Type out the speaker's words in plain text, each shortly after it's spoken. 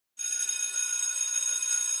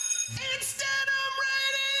It's Denim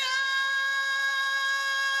Radio!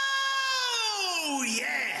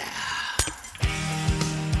 Yeah!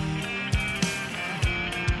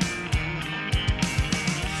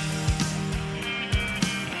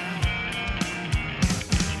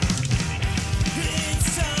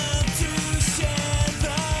 It's time to share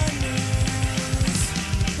the news.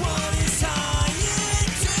 What is high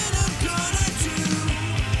and I'm gonna do?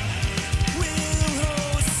 We'll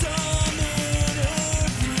host some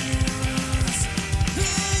interviews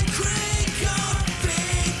and crank our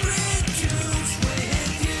favorite tunes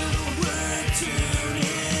with you. We're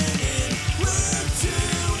tuning in. We're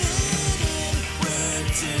tuning in. We're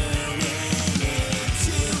tuning in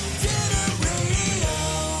to Denim Radio.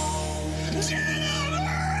 Denim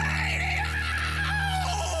Radio!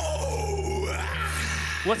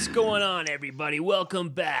 What's going on, everybody? Welcome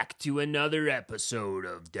back to another episode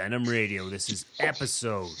of Denim Radio. This is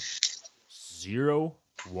episode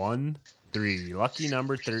 013, lucky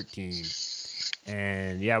number 13.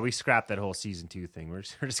 And yeah, we scrapped that whole season 2 thing. We're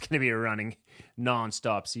just going to be a running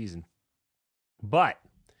non-stop season. But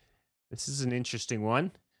this is an interesting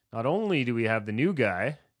one. Not only do we have the new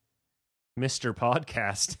guy, Mr.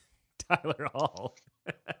 Podcast, Tyler Hall.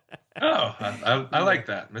 Oh, I like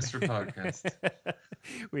that, Mr. Podcast.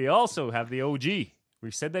 We also have the OG. We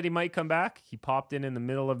said that he might come back. He popped in the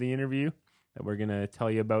middle of the interview that we're going to tell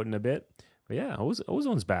you about in a bit. But yeah,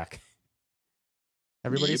 Ozone's back.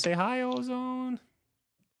 Everybody say hi, Ozone.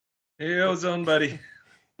 Hey, Ozone, buddy.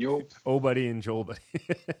 Yo. Oh, buddy and Joel, buddy.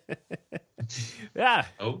 Yeah.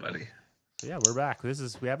 Oh, buddy. So yeah, we're back. We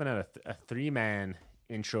haven't had a 3-man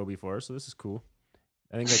intro before, so this is cool.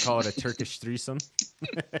 I think they call it a Turkish threesome.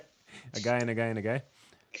 A guy and a guy and a guy.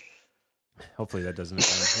 Hopefully that doesn't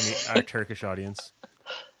offend our Turkish audience.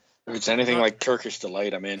 If it's anything like Turkish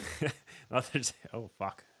Delight, I'm in. Oh,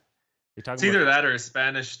 fuck. You're talking It's either that or a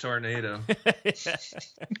Spanish tornado.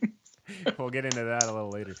 We'll get into that a little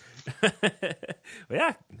later. But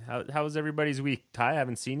yeah, how was everybody's week? Ty, I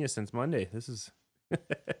haven't seen you since Monday. This is...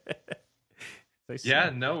 Yeah,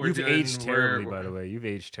 no, You've aged terribly, by the way. You've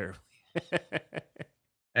aged terribly.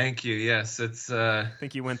 Thank you. Yes, it's. I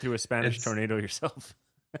think you went through a Spanish tornado yourself.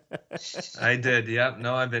 I did. Yep.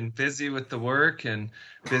 No, I've been busy with the work and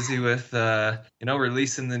busy with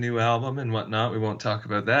releasing the new album and whatnot. We won't talk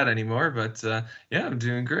about that anymore. But yeah, I'm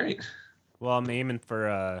doing great. Well, I'm aiming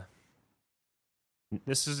for.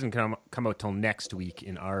 This isn't come out till next week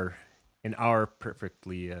in our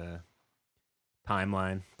perfectly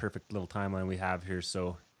timeline, perfect little timeline we have here.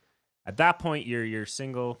 So at that point, your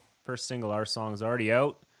first single, Our Song, is already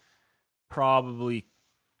out. Probably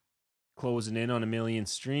closing in on 1 million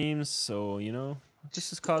streams. So,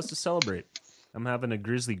 this is cause to celebrate. I'm having a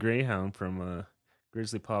Grizzly Greyhound from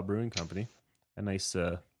Grizzly Paw Brewing Company. A nice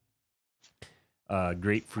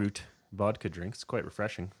grapefruit vodka drink. It's quite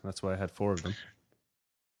refreshing. That's why I had 4 of them.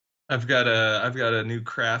 I've got a new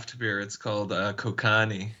craft beer. It's called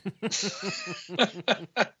Kokani.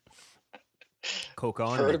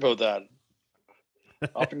 Kokani. Heard about that.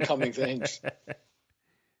 Up and coming things.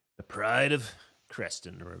 The pride of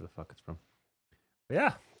Creston, or wherever the fuck it's from. But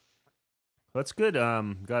yeah, that's good.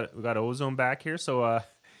 We got Ozone back here. So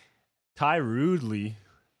Ty rudely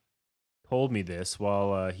told me this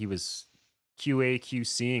while he was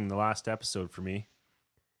QAQCing the last episode for me.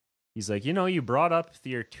 He's like, you brought up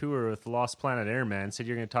your tour with Lost Planet Airmen, said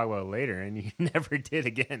you're going to talk about it later, and you never did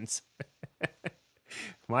again.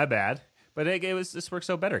 My bad. But this works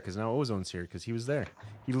out better because now Ozone's here because he was there.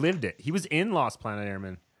 He lived it. He was in Lost Planet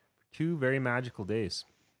Airmen for 2 very magical days.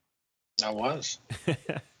 I was.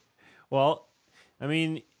 Well, I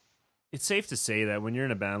mean, it's safe to say that when you're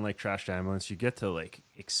in a band like Trash Ambulance, you get to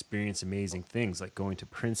experience amazing things, like going to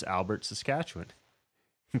Prince Albert, Saskatchewan,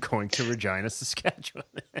 going to Regina, Saskatchewan.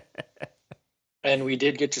 And we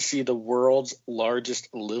did get to see the world's largest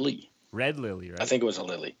lily. Red lily, right? I think it was a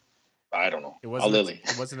lily. I don't know. It wasn't a lily.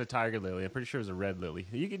 It wasn't a tiger lily. I'm pretty sure it was a red lily.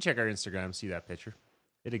 You can check our Instagram, see that picture.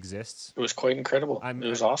 It exists. It was quite incredible. It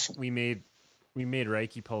was awesome. We made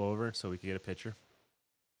Reiki pull over so we could get a picture.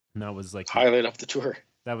 And that was highlight of the tour.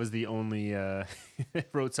 That was the only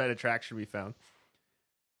roadside attraction we found.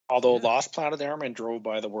 Although Lost Planet Airmen drove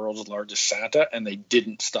by the world's largest Santa and they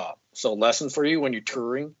didn't stop. So lesson for you when you're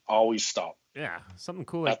touring, always stop. Yeah, something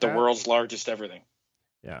cool like at the world's largest everything.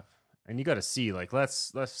 Yeah. And you got to see,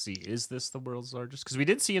 let's see, is this the world's largest? Because we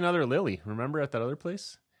did see another lily. Remember at that other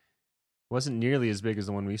place? It wasn't nearly as big as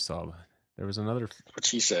the one we saw. But there was another. What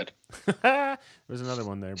she said. There was another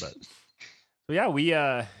one there, but. So yeah, we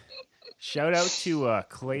shout out to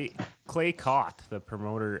Clay Cott, the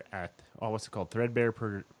promoter at what's it called? Threadbare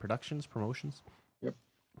Promotions. Yep.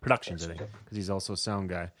 Productions, I think, because he's also a sound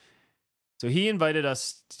guy. So he invited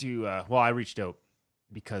us to, I reached out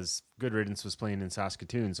because Good Riddance was playing in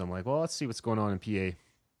Saskatoon. So I'm like, well, let's see what's going on in PA.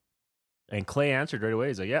 And Clay answered right away.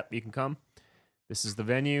 He's like, yep, you can come. This is the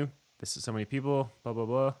venue. This is so many people, blah, blah,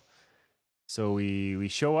 blah. So we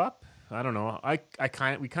show up. I don't know.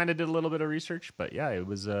 We kind of did a little bit of research, but yeah, it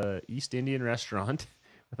was a East Indian restaurant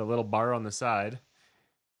with a little bar on the side.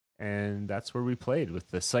 And that's where we played with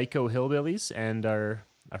the Psycho Hillbillies, and our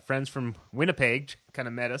friends from Winnipeg kind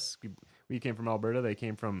of met us. We came from Alberta. They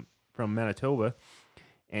came from Manitoba.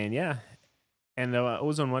 And yeah. And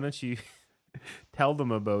Ozone, why don't you tell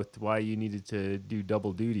them about why you needed to do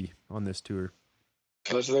double duty on this tour?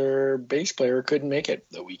 Because their bass player couldn't make it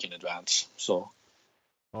the week in advance. So,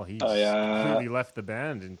 well, he completely left the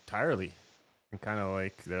band entirely. And kind of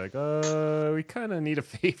like, they're like, we kind of need a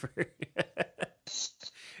favor.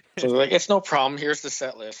 So they're like, it's no problem. Here's the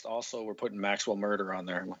set list. Also, we're putting Maxwell Murder on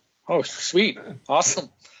there. I'm like, oh, sweet. Awesome.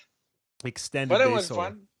 Extended But it bass was solo.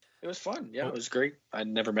 fun. It was fun. Yeah, it was great. I'd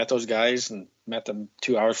never met those guys and met them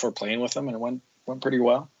 2 hours before playing with them, and it went pretty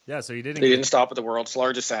well. Yeah, so you didn't. They didn't stop at the world's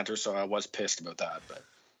largest center, so I was pissed about that, but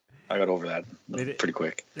I got over that pretty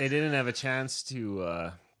quick. They didn't have a chance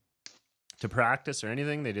to practice or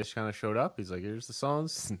anything. They just kind of showed up. He's like, "Here's the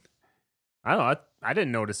songs." I don't know. I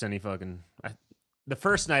didn't notice any fucking. The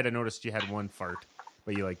first night I noticed you had one fart,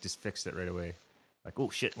 but you like just fixed it right away. Like,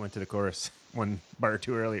 oh shit, went to the chorus one bar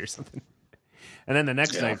too early or something. And then the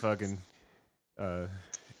next night, fucking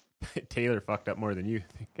Taylor fucked up more than you.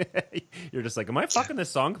 You're just like, am I fucking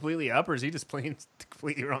this song completely up, or is he just playing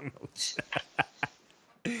completely wrong notes?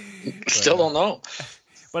 Still don't know.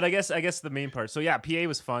 But I guess the main part. So yeah, PA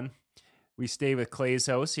was fun. We stayed with Clay's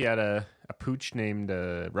house. He had a pooch named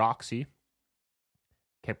Roxy.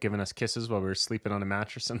 Kept giving us kisses while we were sleeping on a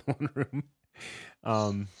mattress in one room.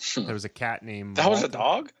 There was a cat named That was a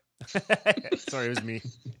dog? Sorry, it was me.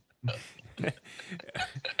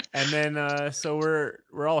 And then so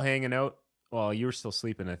we're all hanging out. Well, you were still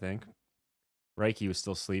sleeping, I think. Reiki was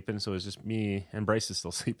still sleeping, so it was just me, and Bryce is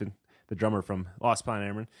still sleeping, the drummer from Lost Planet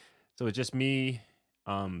Airmen. So it was just me,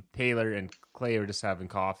 Taylor, and Clay were just having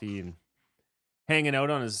coffee and hanging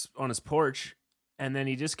out on his porch. And then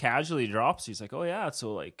he just casually drops. He's like, "Oh yeah,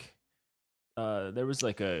 so like, there was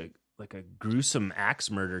like a gruesome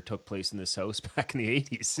axe murder took place in this house back in the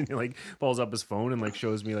 80s." And he like pulls up his phone and like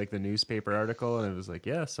shows me like the newspaper article, and it was like,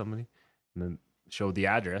 yeah, somebody, and then showed the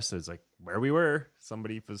address. It's like where we were.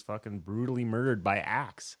 Somebody was fucking brutally murdered by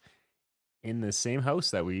axe in the same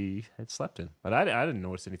house that we had slept in. But I didn't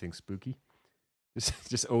notice anything spooky.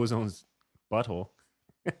 Just Ozone's butthole.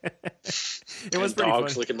 It was pretty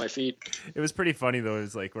dogs funny. licking my feet. It was pretty funny though. It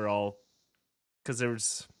was like we're all,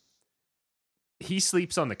 because he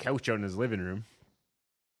sleeps on the couch out in his living room.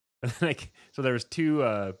 Like, so there was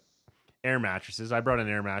 2 air mattresses. I brought an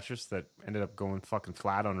air mattress that ended up going fucking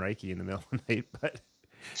flat on Reiki in the middle of the night. But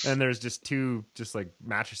then there's just 2 like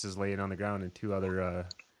mattresses laying on the ground in 2 other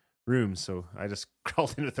rooms. So I just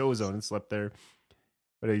crawled in with Ozone and slept there.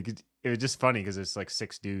 But it was just funny because it's like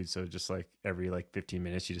 6 dudes. So just like every like 15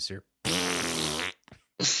 minutes you just hear.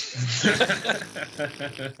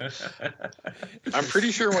 I'm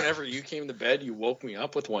pretty sure whenever you came to bed, you woke me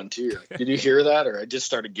up with one too. Like, did you hear that, or I just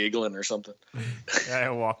started giggling or something?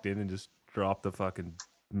 I walked in and just dropped the fucking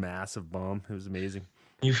massive bomb. It was amazing.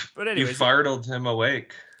 But anyways, you fartled him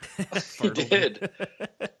awake. He did.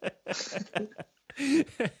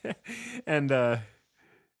 And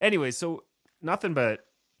anyway, so nothing but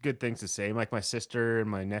good things to say. Like my sister and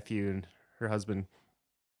my nephew and her husband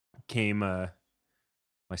came.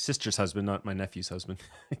 My sister's husband, not my nephew's husband,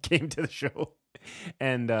 came to the show,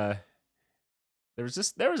 and there was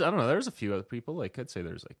a few other people. Like I'd say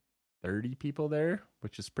there's like 30 people there,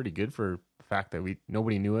 which is pretty good for the fact that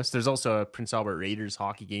nobody knew us. There's also a Prince Albert Raiders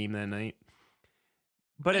hockey game that night.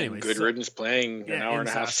 But anyway, Good Riddance playing an hour and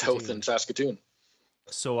a half south in Saskatoon.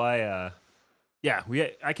 So I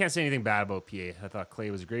can't say anything bad about PA. I thought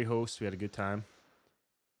Clay was a great host. We had a good time.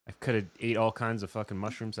 I could have ate all kinds of fucking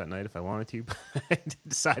mushrooms that night if I wanted to, but I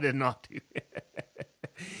decided not to.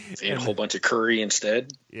 Ate a whole bunch of curry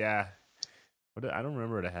instead. Yeah. I don't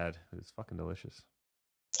remember what I had. It was fucking delicious.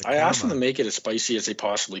 I asked them to make it as spicy as they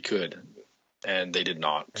possibly could, and they did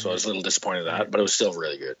not. So I was a little disappointed at that, but it was still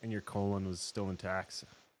really good. And your colon was still intact. So.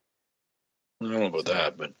 I don't know about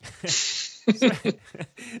that, but...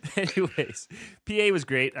 Anyways, PA was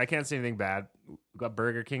great. I can't say anything bad. We got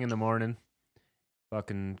Burger King in the morning.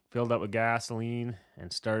 Fucking filled up with gasoline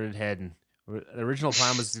and started heading. The original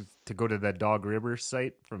plan was to go to the Dog River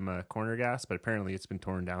site from Corner Gas, but apparently it's been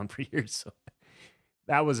torn down for years. So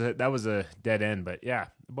that was a dead end. But yeah,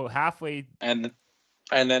 about halfway. And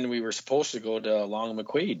then we were supposed to go to Long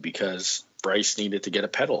McQuaid because Bryce needed to get a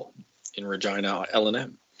pedal in Regina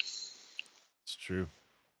L&M. It's true.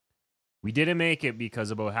 We didn't make it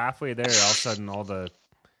because about halfway there, all of a sudden, all the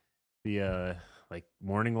like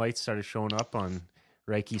morning lights started showing up on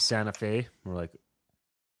Reiki Santa Fe. We're like,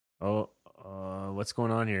 oh, what's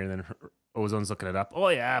going on here? And then Ozone's looking it up. Oh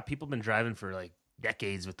yeah, people have been driving for like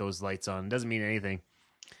decades with those lights on. Doesn't mean anything.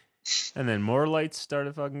 And then more lights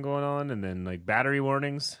started fucking going on, and then like battery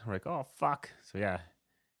warnings. We're like, oh fuck. So yeah,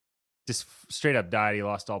 just straight up died. He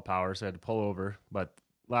lost all power, so I had to pull over. But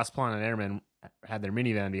Lost Planet Airmen had their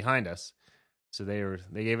minivan behind us, so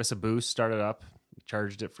they gave us a boost, started up,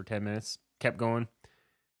 charged it for 10 minutes, kept going.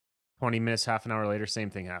 20 minutes, half an hour later,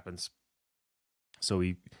 same thing happens. So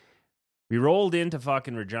we rolled into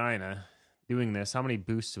fucking Regina doing this. How many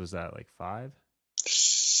boosts was that? Like 5?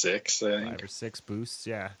 6, I think. 5 or 6 boosts,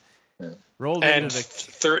 yeah. Rolled and into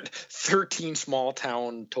the 13 small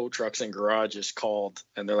town tow trucks and garages called,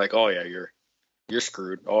 and they're like, "Oh yeah, you're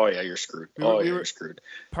screwed. Oh yeah, you're screwed. You're screwed."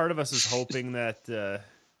 Part of us is hoping that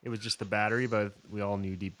it was just the battery, but we all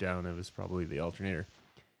knew deep down it was probably the alternator.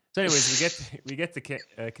 So, anyways, we get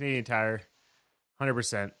the Canadian Tire,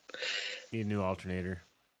 100%. Need a new alternator.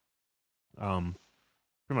 Pretty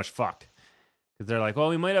much fucked, because they're like, "Well,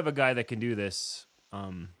 we might have a guy that can do this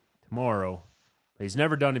tomorrow." He's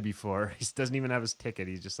never done it before. He doesn't even have his ticket.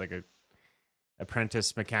 He's just like a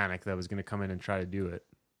apprentice mechanic that was going to come in and try to do it.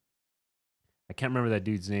 I can't remember that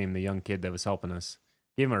dude's name, the young kid that was helping us.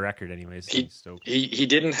 Gave him a record anyways. He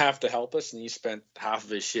didn't have to help us, and he spent half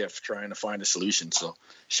of his shift trying to find a solution. So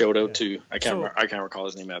shout out to I can't recall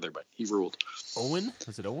his name either, but he ruled. Owen?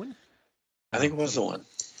 Was it Owen? I think it was Owen.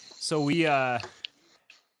 So we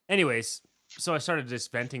anyways, so I started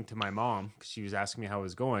just venting to my mom because she was asking me how it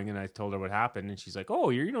was going, and I told her what happened, and she's like, "Oh,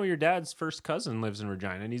 your dad's first cousin lives in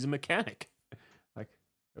Regina, and he's a mechanic." Like,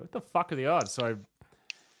 what the fuck are the odds? So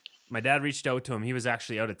my dad reached out to him. He was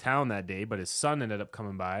actually out of town that day, but his son ended up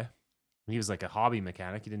coming by. He was like a hobby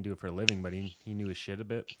mechanic. He didn't do it for a living, but he knew his shit a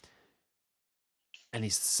bit. And he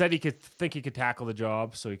said he could tackle the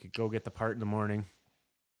job, so he could go get the part in the morning.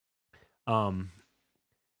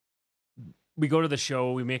 We go to the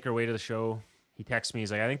show. We make our way to the show. He texts me.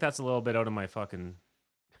 He's like, "I think that's a little bit out of my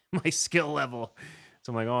skill level."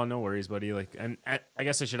 So I'm like, "Oh, no worries, buddy." Like, and I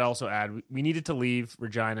guess I should also add, we needed to leave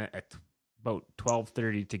Regina at about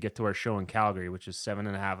 12:30 to get to our show in Calgary, which is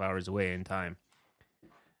 7.5 hours away in time.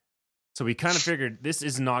 So we kind of figured this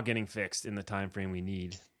is not getting fixed in the time frame we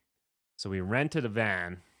need. So we rented a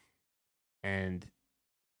van, and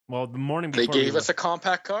well, the morning before they gave us a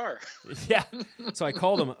compact car. Yeah. So I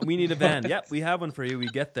called them. "We need a van." "Yep, we have one for you." We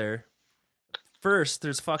get there. First,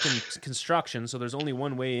 there's fucking construction, so there's only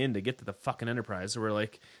one way in to get to the fucking Enterprise. So we're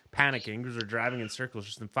like panicking because we're driving in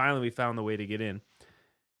circles. And finally, we found the way to get in.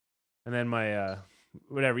 And then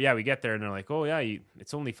we get there, and they're like, "Oh yeah,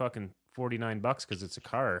 it's only fucking $49 because it's a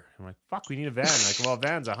car." I'm like, "Fuck, we need a van." Like, "Well, a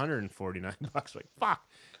van's $149." Like, fuck.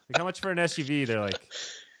 Like, how much for an SUV? They're like,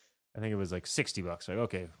 I think it was like $60. Like,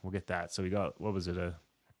 okay, we'll get that. So we got, what was it, a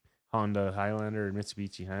Honda Highlander or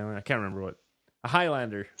Mitsubishi Highlander? I can't remember what. A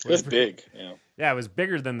Highlander. It was big, yeah. Yeah, it was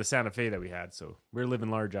bigger than the Santa Fe that we had. So we were living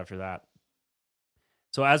large after that.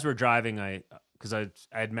 So as we're driving, because I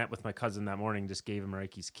had met with my cousin that morning, just gave him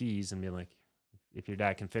Reiki's keys and be like, "If your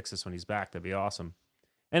dad can fix this when he's back, that'd be awesome."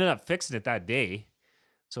 Ended up fixing it that day.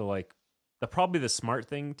 So like, probably the smart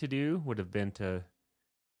thing to do would have been to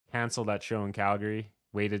cancel that show in Calgary,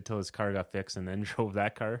 waited till his car got fixed, and then drove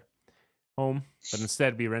that car home. But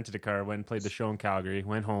instead, we rented a car, went and played the show in Calgary,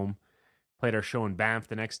 went home, played our show in Banff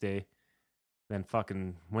the next day. Then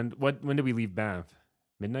fucking, when did we leave Banff?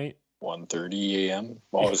 Midnight? 1:30 a.m.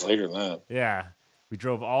 Well, it was later than that. Yeah. We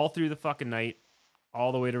drove all through the fucking night,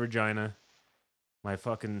 all the way to Regina.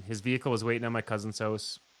 His vehicle was waiting at my cousin's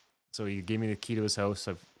house. So he gave me the key to his house,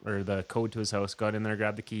 or the code to his house, got in there,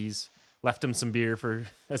 grabbed the keys, left him some beer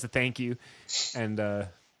as a thank you. And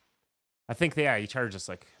I think he charged us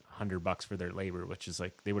like $100 for their labor, which is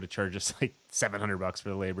like, they would have charged us like $700 for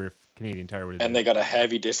the labor if Canadian Tire would have. And they got a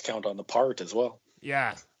heavy discount on the part as well.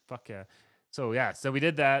 Yeah. Fuck yeah. So we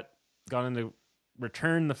did that, got into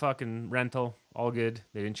return the fucking rental, all good.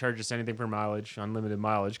 They didn't charge us anything for mileage, unlimited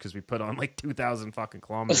mileage, because we put on like 2,000 fucking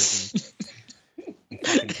kilometers in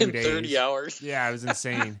fucking 2 days. 30 hours. Yeah, it was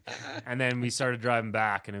insane. And then we started driving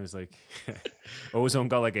back, and it was like Ozone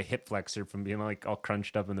got like a hip flexor from being like all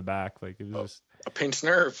crunched up in the back. Like, it was just a pinched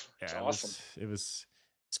nerve. Yeah, awesome. It's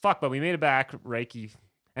fuck, but we made it back. Reiki.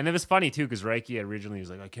 And it was funny too, because Reiki originally was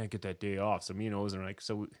like, "I can't get that day off." So me and Ozone were like,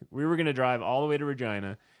 so we were gonna drive all the way to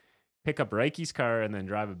Regina, pick up Reiki's car, and then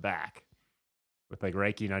drive it back, with like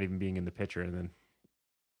Reiki not even being in the picture. And then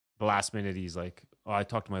the last minute, he's like, oh, I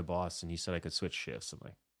talked to my boss and he said I could switch shifts. I'm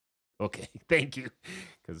like, okay, thank you.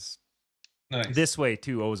 Because this way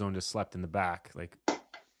too, Ozone just slept in the back, like,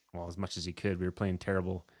 well, as much as he could. We were playing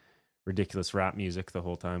terrible, ridiculous rap music the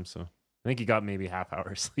whole time. So I think he got maybe half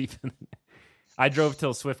hour sleep. I drove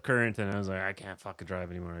till Swift Current and I was like, I can't fucking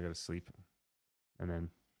drive anymore. I got to sleep. And then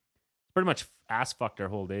pretty much ass fucked our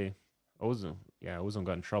whole day. Ozone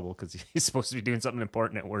got in trouble because he's supposed to be doing something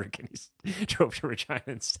important at work and he drove to Regina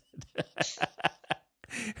instead.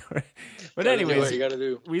 But anyways, you gotta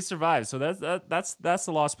do. We survived. So that's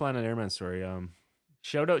the Lost Planet Airmen story.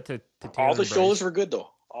 Shout out to Taylor all the and shows Bryce. were good though.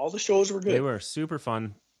 All the shows were good. They were super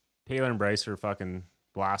fun. Taylor and Bryce are fucking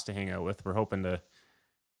blast to hang out with. We're hoping to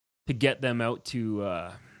get them out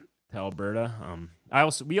to Alberta.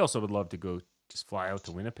 We also would love to go just fly out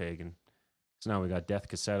to Winnipeg, and so now we got Death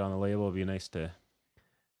Cassette on the label. It'd be nice to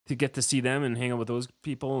get to see them and hang out with those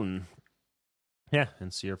people, and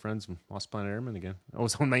and see our friends from Lost Planet Airmen again.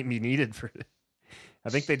 Ozone might be needed for it. I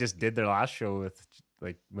think they just did their last show with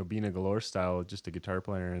like Mobina Galore style, just a guitar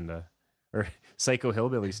player and or Psycho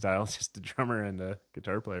Hillbilly style, just a drummer and a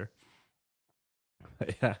guitar player.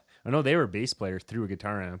 Yeah, I know they were a bass player through a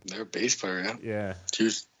guitar amp. They were a bass player, yeah. Yeah,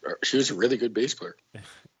 she was a really good bass player.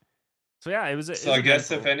 So yeah, it was. So I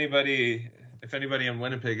guess if anybody in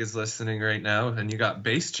Winnipeg is listening right now and you got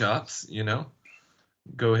bass chops,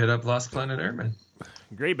 go hit up Lost Planet Airmen.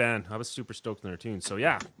 Great band. I was super stoked on their tune. So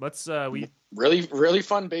yeah, let's we really, really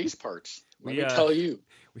fun bass parts. Let me tell you.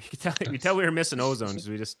 We could tell we were missing Ozone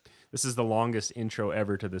because this is the longest intro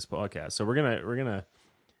ever to this podcast. So we're gonna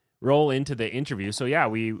roll into the interview. So yeah,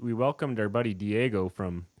 we welcomed our buddy Diego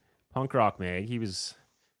from Punk Rock Mag. He was,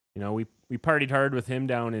 we partied hard with him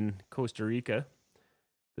down in Costa Rica,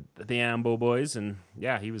 the Ambo boys, and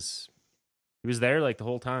yeah, he was there like the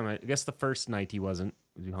whole time. I guess the first night he wasn't.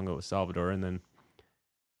 We hung out with Salvador, and then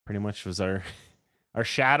pretty much was our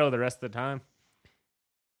shadow the rest of the time.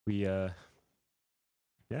 We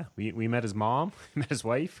met his mom, met his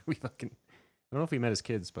wife. I don't know if we met his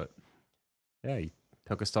kids, but yeah, he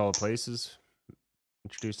took us to all the places,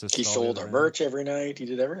 introduced us. He sold our merch every night. He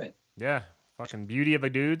did everything. Yeah, fucking beauty of a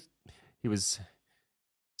dude. He was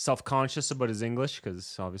self-conscious about his English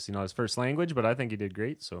because obviously not his first language, but I think he did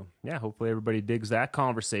great. So yeah, hopefully everybody digs that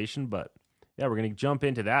conversation. But yeah, we're gonna jump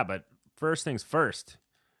into that. But first things first,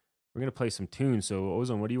 we're gonna play some tunes. So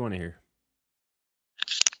Ozone, what do you want to hear?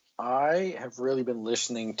 I have really been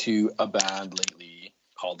listening to a band lately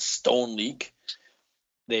called Stone Leek.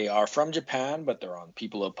 They are from Japan, but they're on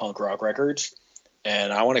People of Punk Rock Records.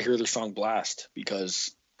 And I want to hear their song Blast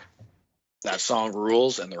because that song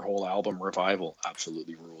rules and their whole album Revival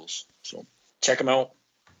absolutely rules. So check them out.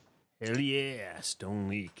 Hell yeah, Stone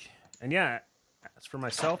Leek. And yeah, as for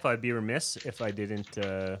myself, I'd be remiss if I didn't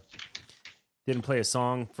play a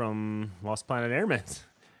song from Lost Planet Airmen.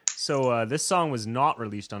 So this song was not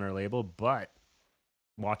released on our label, but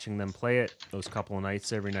watching them play it those couple of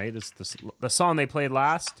nights every night is the song they played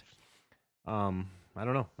last. I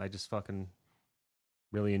don't know. I just fucking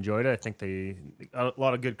really enjoyed it. I think they a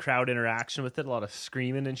lot of good crowd interaction with it, a lot of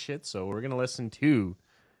screaming and shit. So we're gonna listen to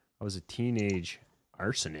I Was a Teenage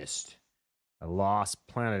Arsonist, a Lost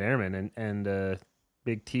Planet Airman, and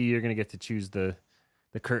Big T, you're gonna get to choose the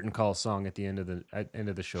curtain call song at the end of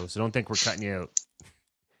the show. So don't think we're cutting you out.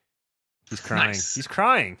 He's crying. Nice. He's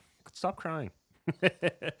crying. Stop crying.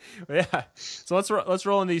 Yeah. So let's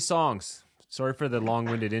roll in these songs. Sorry for the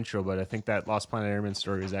long-winded intro, but I think that Lost Planet Airmen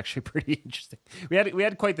story was actually pretty interesting. We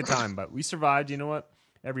had quite the time, but we survived. You know what?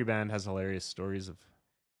 Every band has hilarious stories of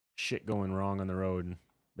shit going wrong on the road, and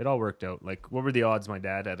it all worked out. Like, what were the odds my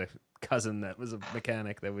dad had a cousin that was a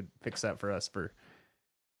mechanic that would fix that for us for,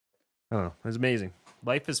 I don't know. It was amazing.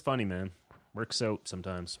 Life is funny, man. Works out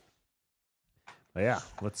sometimes. But yeah,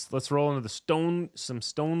 let's roll into some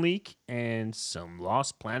Stone Leek and some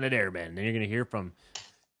Lost Planet Airmen. Then you're gonna hear from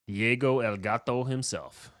Diego El Gato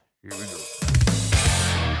himself. Here we go.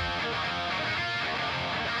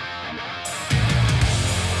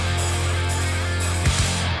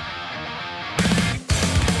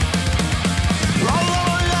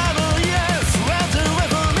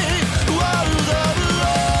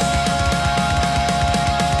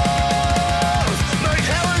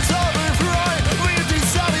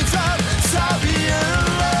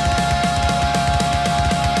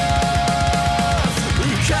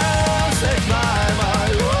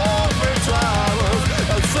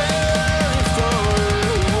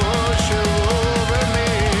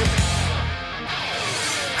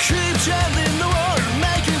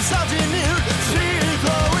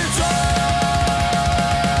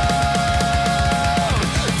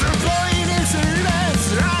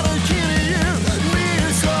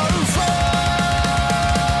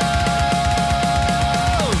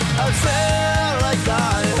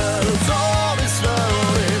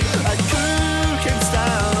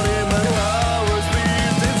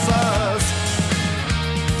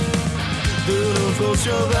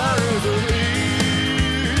 social values.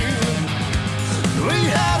 We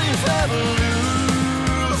had it ever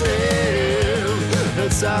losing.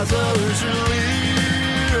 It's as usually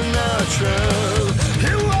natural.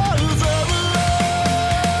 It was ever lost.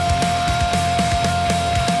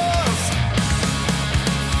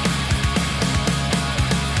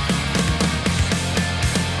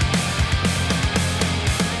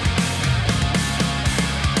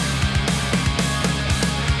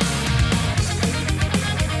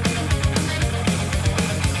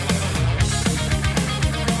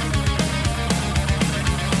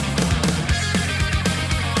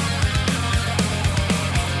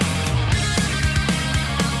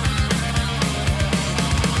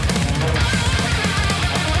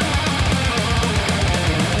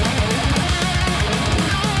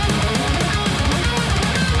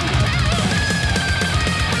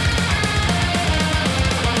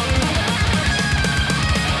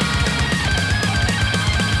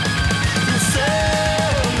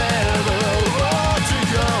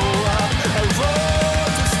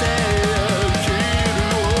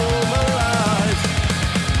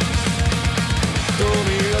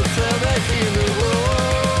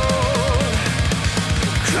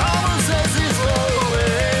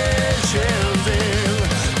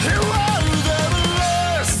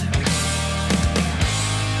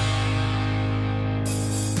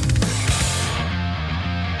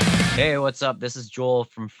 Hey, what's up? This is Joel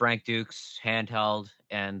from Frank Duke's Handheld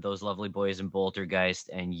and those lovely boys in Boltergeist,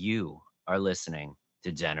 and you are listening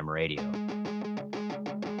to Denim Radio.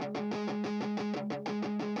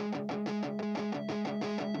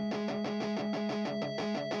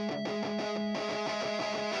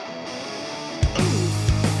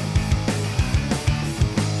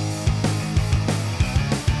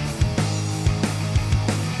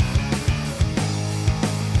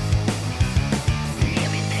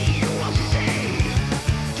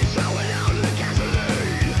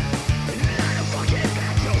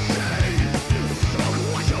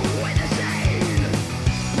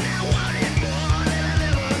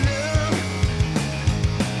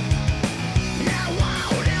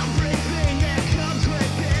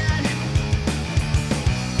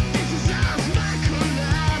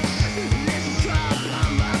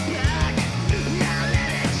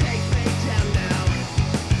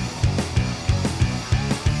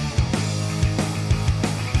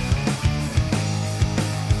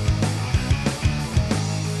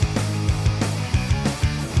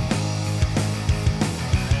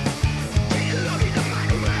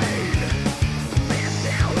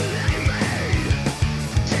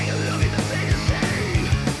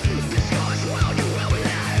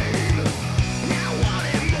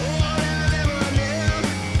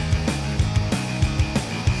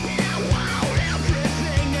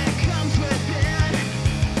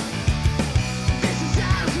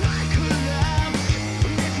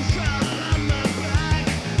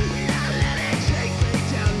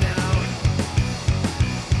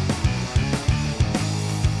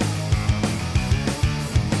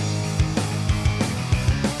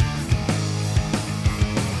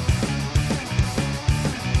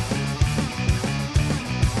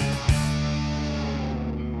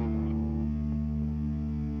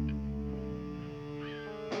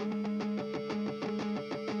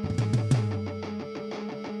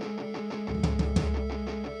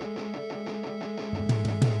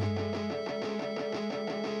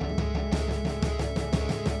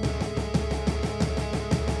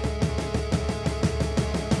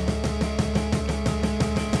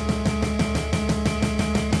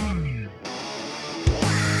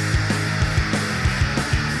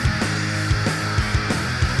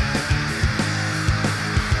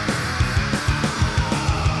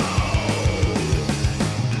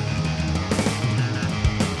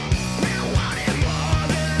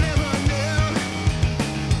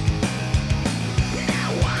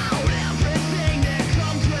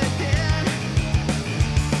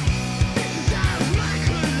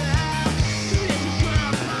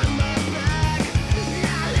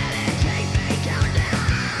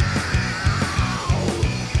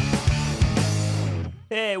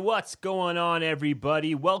 Hey, what's going on,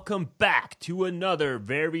 everybody? Welcome back to another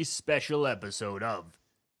very special episode of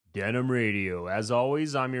Denim Radio. As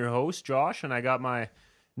always, I'm your host, Josh, and I got my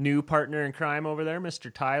new partner in crime over there,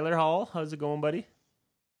 Mr. Tyler Hall. How's it going, buddy?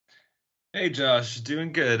 Hey, Josh.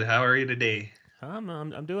 Doing good. How are you today?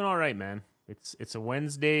 I'm doing all right, man. It's a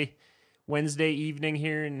Wednesday evening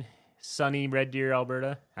here in sunny Red Deer,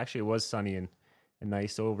 Alberta. Actually, it was sunny and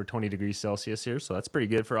nice, over 20 degrees Celsius here, so that's pretty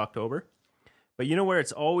good for October. But you know where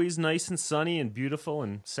it's always nice and sunny and beautiful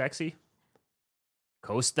and sexy?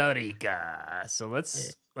 Costa Rica. So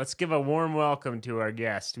let's give a warm welcome to our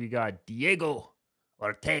guest. We got Diego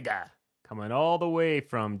Ortega coming all the way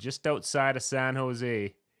from just outside of San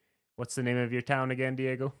Jose. What's the name of your town again,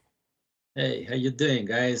 Diego? Hey, how you doing,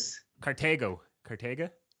 guys? Cartega?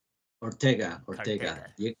 Ortega. Cartega.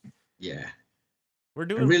 Yeah. We're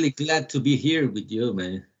doing I'm really glad to be here with you,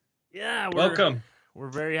 man. Yeah, Welcome. We're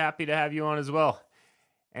very happy to have you on as well.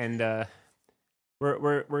 And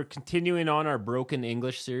we're continuing on our Broken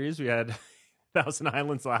English series. We had Thousand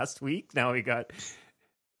Islands last week. Now we got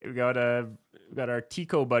our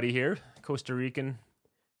Tico buddy here, Costa Rican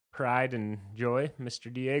pride and joy,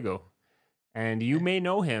 Mr. Diego. And you may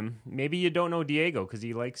know him. Maybe you don't know Diego because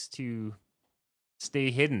he likes to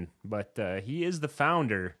stay hidden. But he is the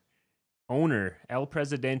founder, owner, El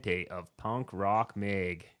Presidente of Punk Rock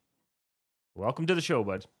Mag. Welcome to the show,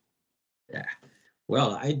 bud. Yeah.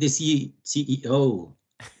 Well, I'm the CEO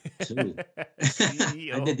too.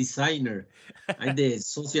 CEO. I'm the designer. I'm the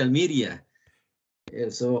social media. Yeah,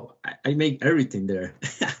 so I make everything there.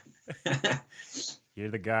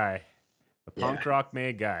 You're the guy, the Punk Rock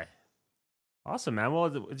Mag guy. Awesome, man.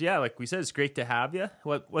 Well, yeah, like we said, it's great to have you.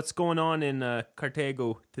 What's going on in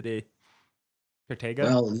Cartago today? Cartago?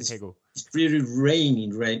 Well, Cartago. it's pretty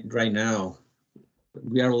raining right now.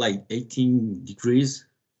 We are like 18 degrees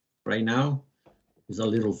right now. It's a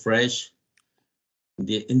little fresh.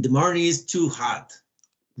 In the morning, it's too hot,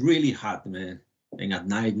 really hot, man. And at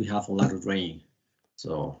night, we have a lot of rain.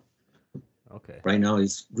 So Okay. right now,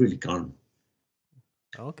 it's really calm.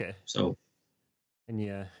 Okay. So And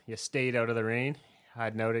you stayed out of the rain,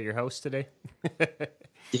 hiding out at your house today?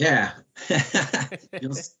 yeah,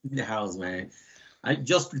 just in the house, man. I'm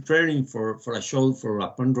just preparing for a show, for a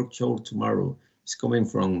punk rock show tomorrow. It's coming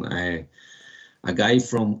from a guy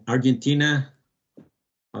from Argentina.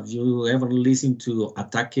 Have you ever listened to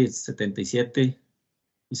Ataque 77?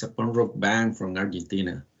 It's a punk rock band from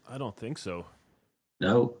Argentina. I don't think so.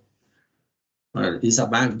 No, it's a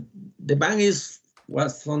band. The band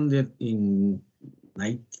was founded in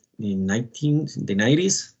the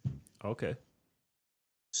 90s. Okay.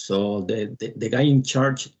 So the guy in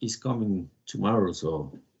charge is coming tomorrow.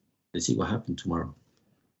 So let's see what happens tomorrow.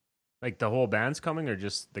 Like the whole band's coming, or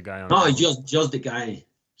just the guy on? No, just the guy.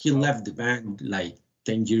 He left the band like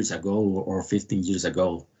 10 years ago or 15 years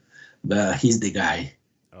ago, but he's the guy.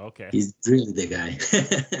 Okay. He's really the guy.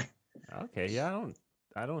 Okay. Yeah,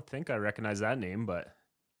 I don't think I recognize that name, but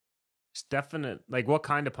it's definite. Like, what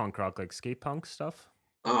kind of punk rock? Like skate punk stuff?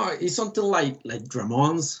 Oh, it's something like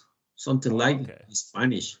Ramones, something like okay.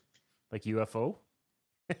 Spanish. Like UFO?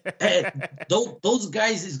 Hey, those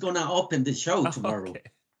guys is gonna open the show tomorrow. Okay.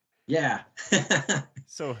 Yeah.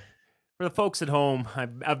 So, for the folks at home,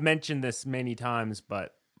 I've mentioned this many times,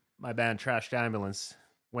 but my band Trashed Ambulance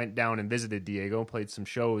went down and visited Diego, played some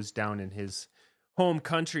shows down in his home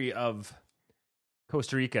country of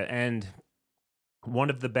Costa Rica, and one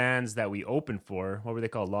of the bands that we opened for, what were they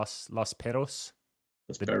called? Los Perros?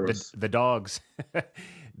 The dogs.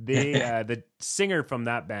 The singer from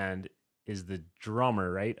that band is the drummer,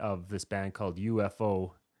 right, of this band called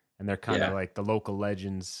UFO, and they're kind of like the local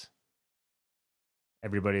legends.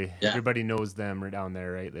 Everybody knows them right down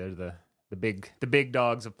there, right? They're the big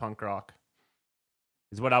dogs of punk rock,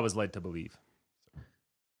 is what I was led to believe.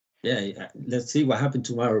 Yeah, let's see what happened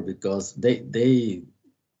tomorrow, because they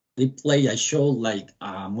play a show like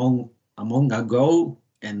a month ago,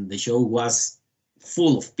 and the show was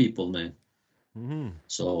full of people, man. Mm-hmm.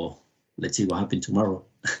 So let's see what happened tomorrow.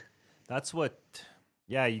 That's what.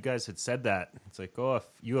 Yeah, you guys had said that. It's like, oh, if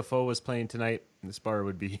UFO was playing tonight, this bar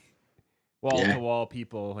would be wall to wall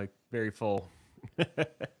people, like very full.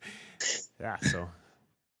 Yeah, so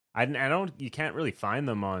I don't. You can't really find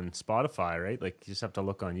them on Spotify, right? Like you just have to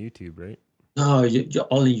look on YouTube, right? No, you're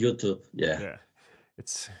only YouTube. Yeah.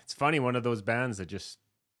 It's funny. One of those bands that just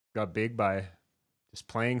got big by just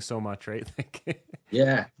playing so much, right? Like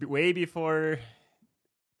way before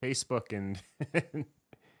Facebook and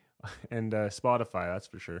Spotify. That's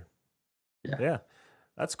for sure. Yeah,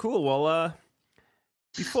 that's cool. Well,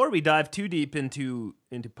 before we dive too deep into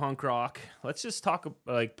punk rock, let's just talk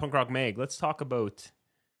like Punk Rock Mag. Let's talk about,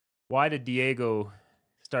 why did Diego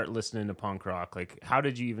start listening to punk rock? Like, how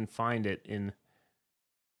did you even find it in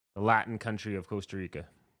the Latin country of Costa Rica?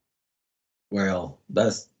 Well,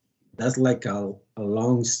 that's like a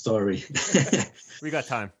long story. We got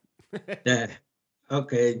time. Yeah.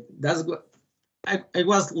 Okay, that's what I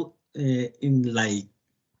was in like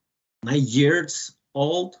 9 years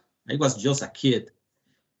old. I was just a kid,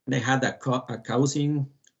 and I had a cousin.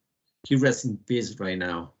 He rests in peace right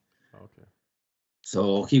now. Okay.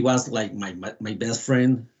 So he was like my best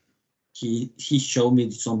friend, he showed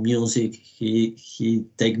me some music. He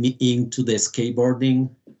take me into the skateboarding.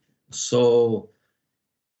 So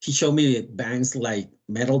he showed me bands like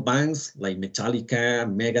metal bands like Metallica,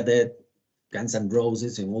 Megadeth, Guns N'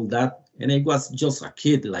 Roses, and all that. And I was just a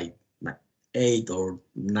kid, like 8 or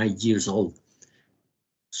 9 years old.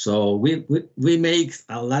 So we make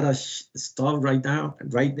a lot of stuff right now,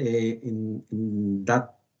 right in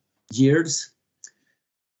that years.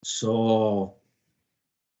 So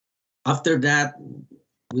after that,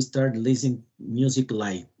 we started listening music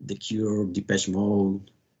like The Cure, Depeche Mode,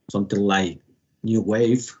 something like New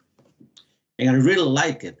Wave, and I really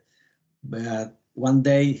like it. But one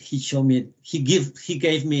day he showed me, he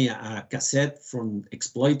gave me a cassette from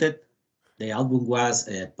Exploited. The album was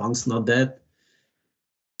Punk's Not Dead.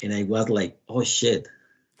 And I was like, oh shit,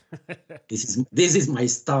 this is my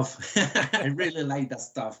stuff. I really like that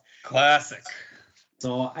stuff. Classic.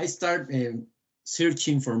 So I started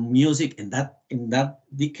searching for music, and in that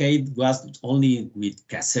decade was only with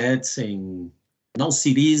cassettes and no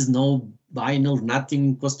CDs, no vinyl, nothing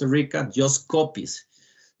in Costa Rica, just copies.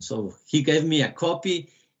 So he gave me a copy,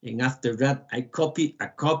 and after that I copied a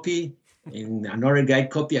copy, and another guy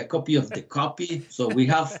copied a copy of the copy. So we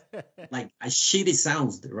have like a shitty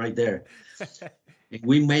sounds right there. And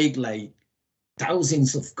we make like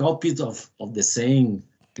thousands of copies of the same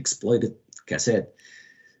Exploited cassette.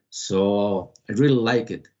 So I really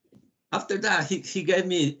like it. After that, he gave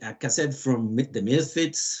me a cassette from the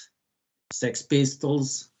Misfits, Sex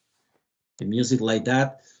Pistols, and music like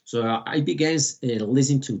that. So I began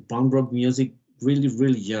listening to punk rock music really,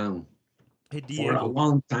 really young. Hey, For Diego, a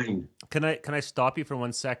long time. can I stop you for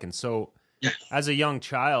 1 second? So, Yeah. as a young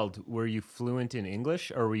child, were you fluent in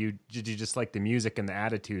English, or did you just like the music and the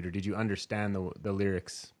attitude, or did you understand the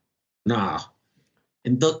lyrics? Nah.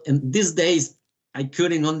 And these days, I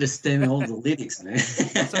couldn't understand all the lyrics, man.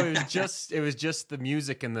 So it was just the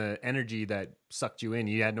music and the energy that sucked you in.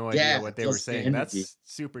 You had no idea what they were just the saying. energy. That's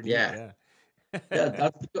super neat. Yeah. Yeah. Yeah,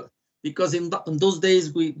 that's because in those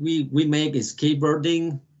days we make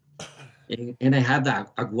skateboarding, and I had a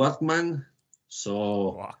Walkman,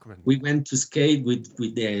 so Walkman. we went to skate with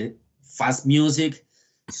the fast music.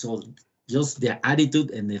 So just the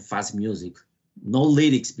attitude and the fast music, no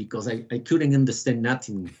lyrics, because I couldn't understand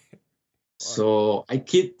nothing. So I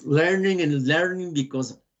keep learning and learning,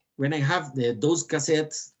 because when I have those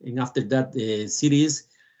cassettes and after that the CDs,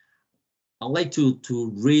 I like to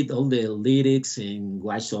read all the lyrics and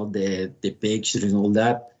watch all the pictures and all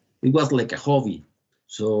that. It was like a hobby.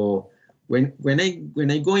 So when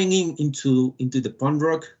I going into the punk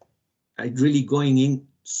rock, I really going in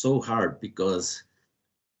so hard, because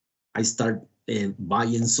I start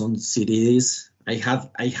buying some CDs. I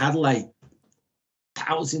had like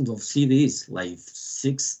thousands of CDs, like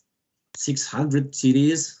 600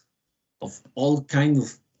 CDs of all kind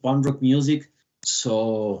of punk rock music.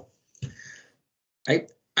 So I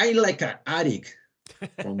like an addict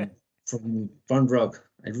from punk rock.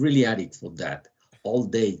 I really addict for that all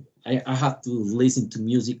day. I have to listen to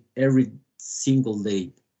music every single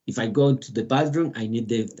day. If I go to the bathroom, I need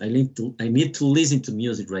to listen to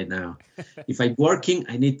music right now. If I'm working,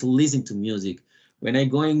 I need to listen to music. When I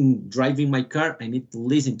going driving my car, I need to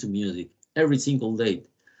listen to music every single day.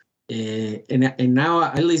 And now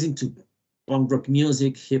I listen to punk rock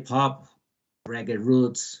music, hip hop, reggae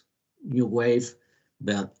roots, new wave,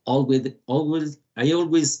 but I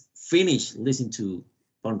always finish listening to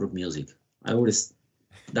punk rock music.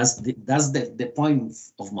 That's the point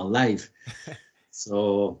of my life.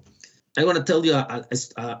 So I want to tell you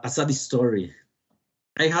a sad story.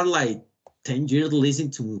 I had like 10 years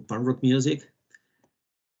listening to punk rock music,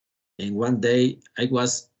 and one day I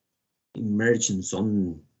was immersed in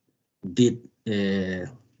some deep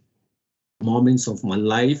moments of my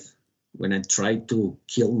life when I tried to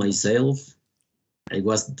kill myself. I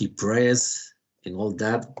was depressed and all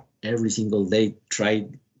that every single day.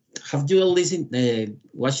 Have you listened,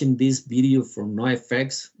 watching this video from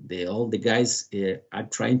NoFX? All the guys are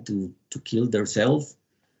trying to kill themselves.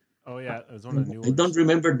 Oh yeah, it was one of the new I ones. don't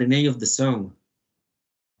remember the name of the song.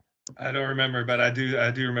 I don't remember, but I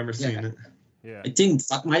do remember seeing it. Yeah. I think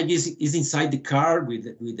Fat Mike is inside the car with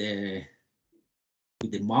the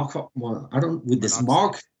Monoxide.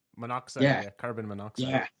 smoke. Monoxide. Yeah. Yeah. Carbon monoxide.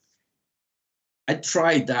 Yeah, I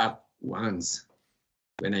tried that once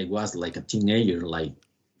when I was like a teenager, like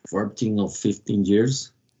 14 or 15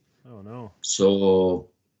 years. Oh no. So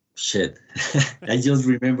shit. I just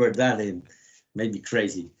remember that and made me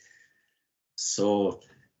crazy. So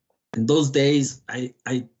in those days,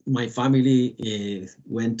 my family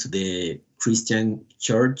went to the Christian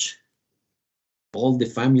church, all the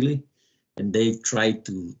family, and they tried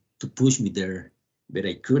to to push me there, but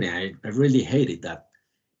I couldn't. I really hated that.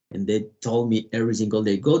 And they told me every single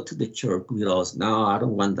day, go to the church with us. No, I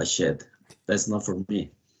don't want that shit. That's not for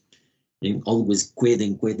me. And always quit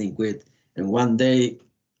and quit and quit. And one day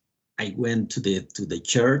I went to the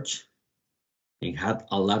church and had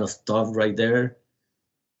a lot of stuff right there.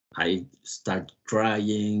 I start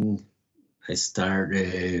crying. I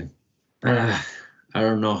started, I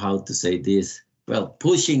don't know how to say this. Well,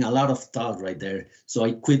 pushing a lot of stuff right there. So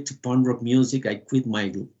I quit to punk rock music. I quit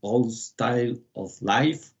my old style of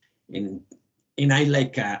life. And I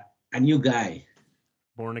like a new guy.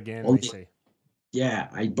 Born again, All they say. Yeah,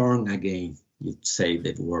 I born again. You'd say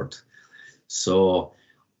that word. So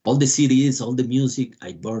all the CDs, all the music,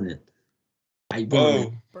 I burn it. I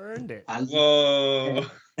burn Burned it. Whoa.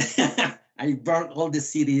 I burned all the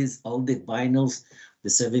CDs, all the vinyls, the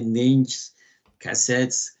 7-inch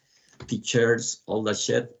cassettes, t-shirts, all that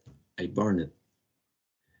shit. I burned it.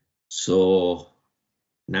 So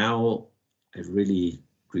now I really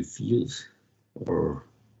refuse, or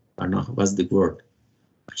I don't know, what's the word?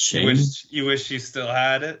 Shame? You wish you still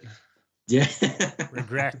had it? Yeah.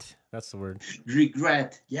 Regret. That's the word.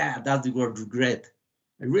 Regret. Yeah, that's the word, regret.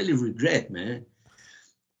 I really regret, man.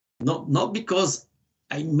 Not because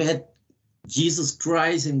I met Jesus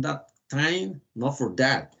Christ in that time, not for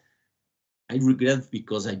that. I regret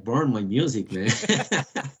because I burned my music, man.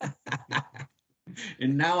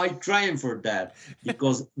 And now I trying for that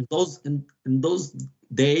because in those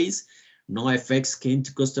days, NoFX came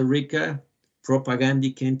to Costa Rica, Propaganda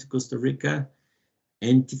came to Costa Rica,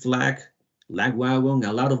 Anti-Flag, Lagwagon,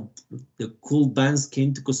 a lot of the cool bands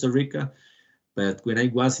came to Costa Rica. But when I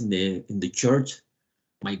was in the church,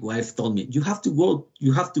 my wife told me, you have to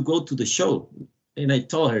go to the show. And I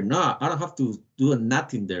told her, no, I don't have to do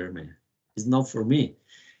nothing there, man. It's not for me.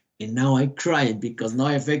 And now I cry because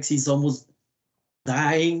NoFX is almost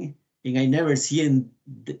dying, and I never seen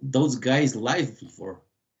those guys live before.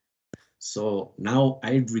 So now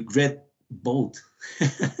I regret both.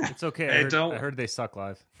 It's okay. Hey, I heard they suck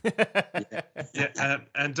live. Yeah,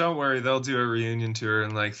 and don't worry, they'll do a reunion tour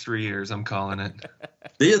in like 3 years. I'm calling it.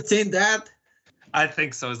 Do you think that? I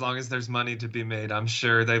think so. As long as there's money to be made, I'm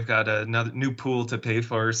sure they've got another new pool to pay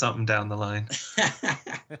for or something down the line.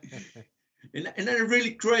 And I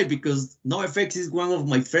really cry because NoFX is one of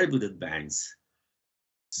my favorite bands.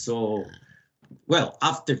 So, well,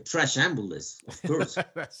 after Trash Ambulance, of course.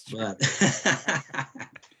 That's true. But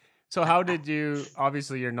So how did you,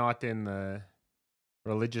 obviously you're not in the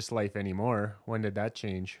religious life anymore. When did that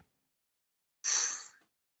change?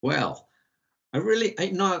 well, I'm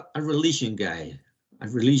not a religion guy.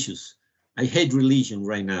 I'm religious. I hate religion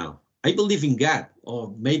right now. I believe in God,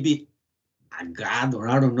 or maybe a God, or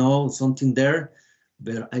I don't know, something there.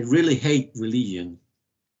 But I really hate religion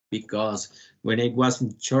because when I was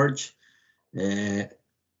in church, I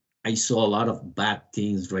saw a lot of bad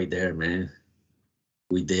things right there, man.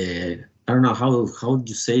 With I don't know how do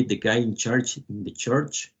you say the guy in charge in the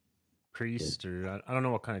church? Priest, or I don't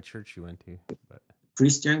know what kind of church you went to, but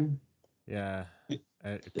Christian? yeah.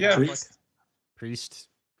 Yeah. Priest.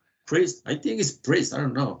 Priest? I think it's priest. I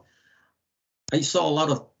don't know. I saw a lot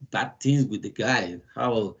of bad things with the guy.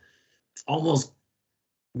 How almost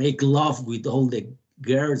make love with all the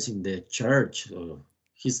girls in the church. So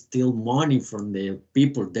he steal money from the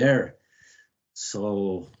people there.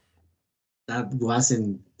 So that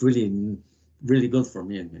wasn't really good for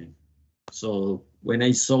me, man. So when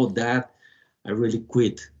I saw that, I really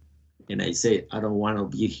quit. And I said, I don't want to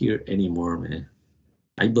be here anymore, man.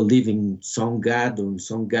 I believe in some God or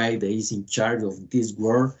some guy that is in charge of this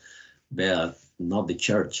world, but not the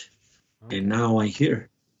church. Okay. And now I'm here.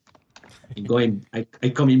 I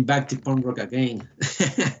coming back to punk rock again.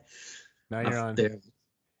 Now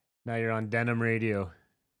you're on Denim Radio.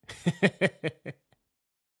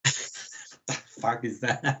 Fuck is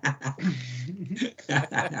that?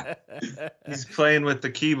 He's playing with the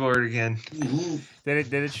keyboard again.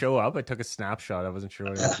 Did it show up? I took a snapshot. I wasn't sure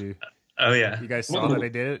what I would do. Oh yeah. You guys saw that I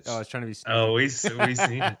did it? Oh, I was trying to be sneaky. Oh, we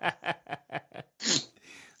seen it.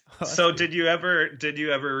 So did you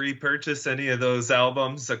ever repurchase any of those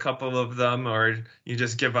albums, a couple of them, or you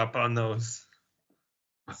just give up on those?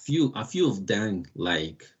 A few of them,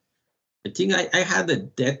 like I think I had the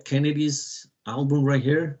Dead Kennedys album right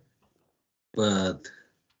here, but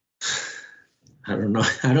I don't know.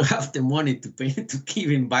 I don't have the money to pay to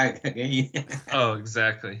give him back again. Oh,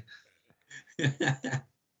 exactly. Yeah.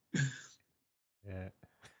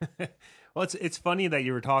 Well, it's funny that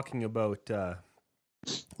you were talking about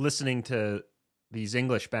listening to these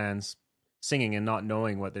English bands singing and not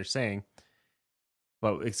knowing what they're saying.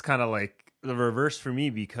 But it's kind of like the reverse for me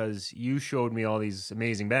because you showed me all these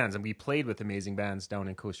amazing bands, and we played with amazing bands down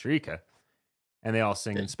in Costa Rica, and they all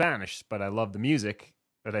sing in Spanish. But I love the music,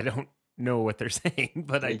 but I don't know what they're saying.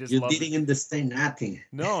 But I just you love didn't understand nothing.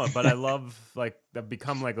 No, but I love I've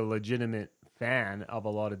become like a legitimate fan of a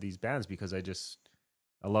lot of these bands because I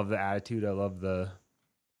love the attitude. I love the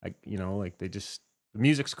the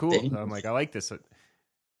music's cool. I'm like, I like this.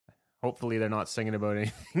 Hopefully they're not singing about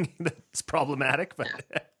anything that's problematic, but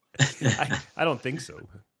I don't think so.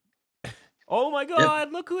 Oh my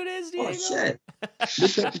God, look who it is, Diego. Oh shit.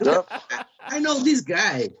 I know this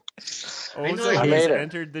guy. Ozone has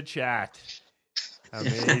entered the chat.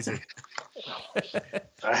 Amazing.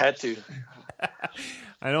 I had to.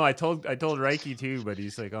 I know. I told Reiki too, but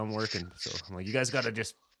he's like, I'm working. So I'm like, you guys got to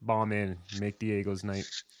just bomb in, make Diego's night.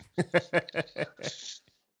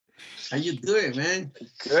 How you doing, man?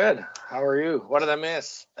 Good. How are you? What did I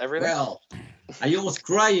miss? Everything? Well, I almost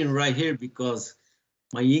crying right here because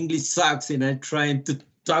my English sucks and I'm trying to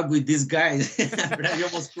talk with this guy. But I'm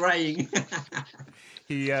almost crying.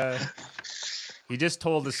 He just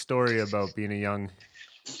told a story about being a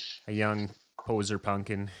young poser punk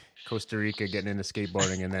in Costa Rica, getting into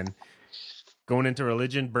skateboarding, and then going into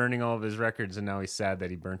religion, burning all of his records, and now he's sad that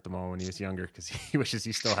he burnt them all when he was younger because he wishes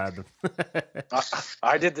he still had them.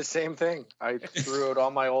 I did the same thing. I threw out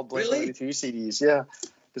all my old Blink-182 CDs. Yeah,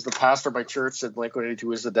 because the pastor of my church said Blink-182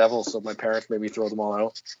 was the devil, so my parents made me throw them all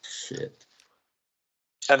out. Shit.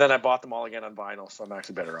 And then I bought them all again on vinyl, so I'm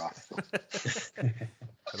actually better off.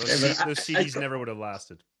 Those CDs never would have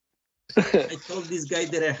lasted. I told this guy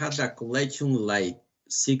that I had a collection like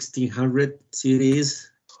 1,600 CDs.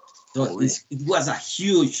 So it was a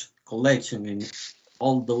huge collection, and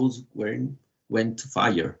all those went to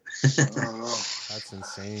fire. That's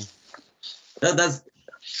insane.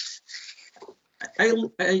 I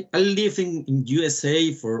lived in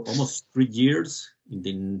USA for almost 3 years in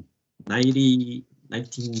the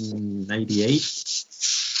 1998.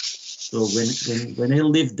 So when I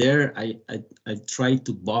lived there, I tried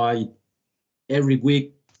to buy every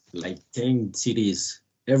week like 10 CDs.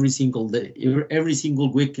 Every single day, every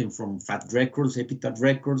single weekend from Fat Records, Epitaph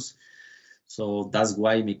Records. So that's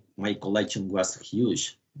why my collection was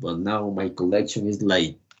huge. But now my collection is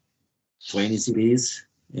like 20 CDs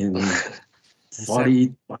and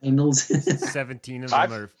 40 vinyls. 17 of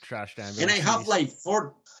them are Trash Ambulance. And I have like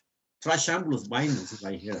 4 Trash Ambulance vinyls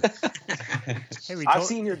right here. Hey, I've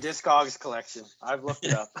seen your Discogs collection. I've looked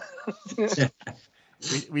it up.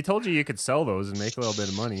 we told you could sell those and make a little bit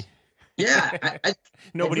of money. Yeah,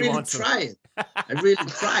 Nobody I really wants them. tried. I really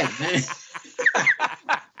tried, man.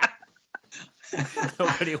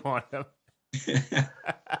 Nobody wants them.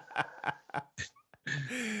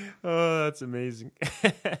 Oh, that's amazing.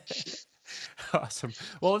 Awesome.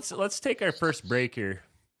 Well, let's take our first break here.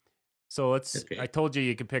 So Okay. I told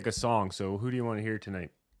you could pick a song. So who do you want to hear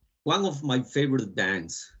tonight? One of my favorite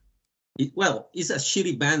bands. It's a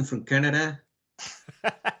shitty band from Canada.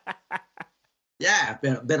 Yeah,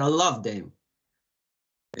 but I love them.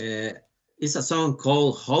 It's a song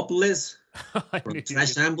called Hopeless from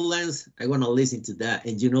Trash Ambulance. I want to listen to that,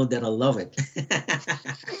 and you know that I love it.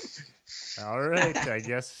 All right, I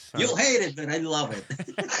guess. You hate it, but I love it.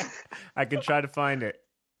 I can try to find it.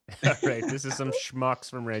 All right, this is some schmucks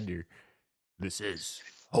from Red Deer. This is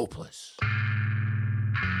Hopeless.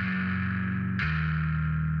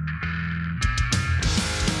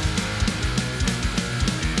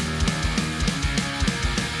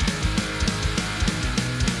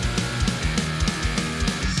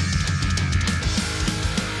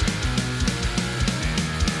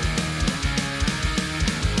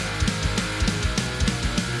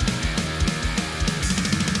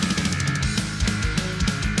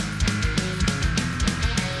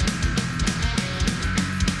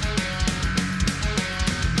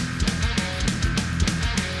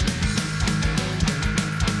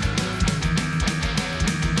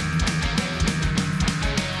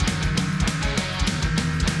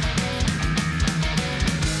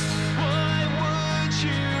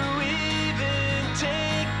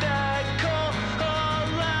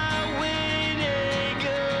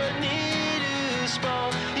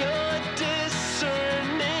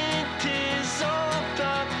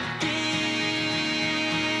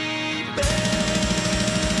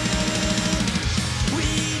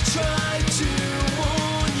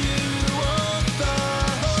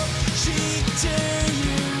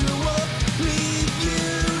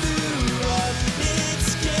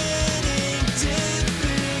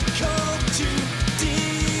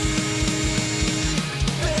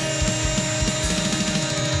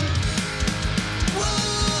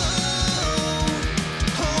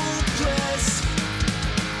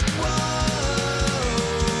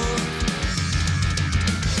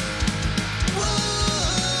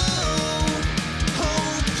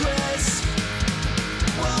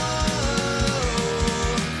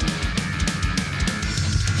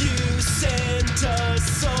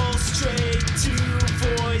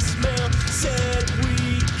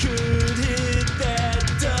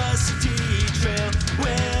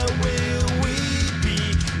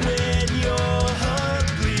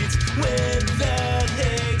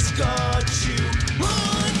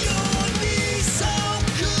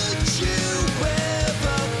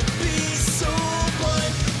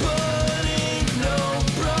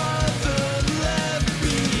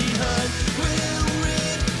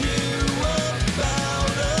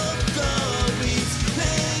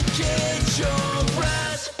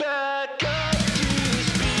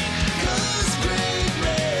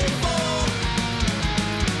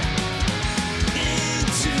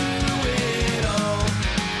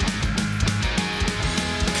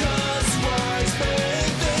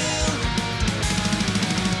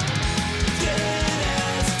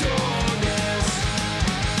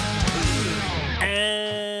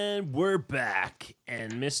 we're back,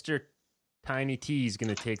 and Mr. Tiny T is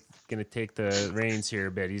gonna take the reins here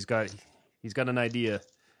a bit. He's got an idea,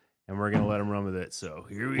 and we're gonna let him run with it. So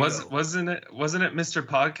here we go. Wasn't it Mr.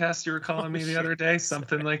 Podcast you were calling me the other day?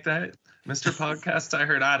 Something like that. Mr. Podcast, I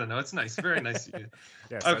heard. I don't know. It's nice. Very nice of you.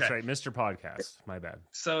 Yes, Okay. that's right, Mr. Podcast. My bad.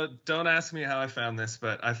 So don't ask me how I found this,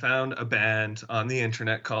 but I found a band on the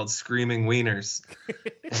internet called Screaming Wieners.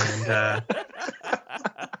 And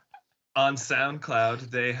on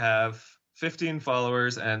SoundCloud, they have 15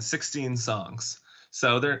 followers and 16 songs.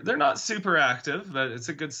 So they're not super active, but it's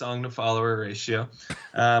a good song to follower ratio.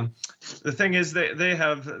 The thing is, they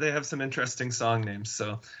have some interesting song names.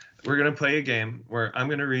 So we're gonna play a game where I'm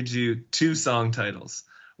gonna read you 2 song titles.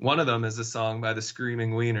 One of them is a song by the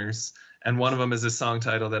Screaming Wieners, and one of them is a song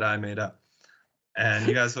title that I made up. And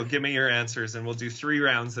you guys will give me your answers, and we'll do 3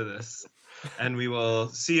 rounds of this, and we will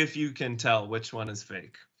see if you can tell which one is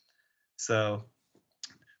fake. So,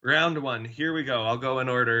 round 1, here we go. I'll go in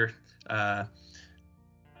order.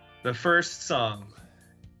 The first song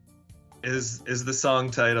is the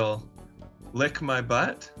song title "Lick My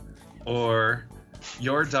Butt" or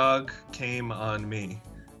 "Your Dog Came on Me."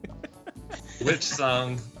 Which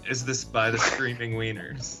song is this by the Screaming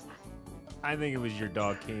Wieners? I think it was Your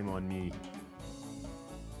Dog Came on Me.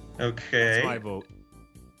 Okay. That's my vote.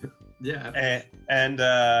 Yeah.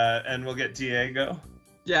 And we'll get Diego.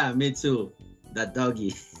 Yeah, me too. That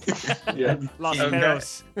doggy. Yeah. Los Okay.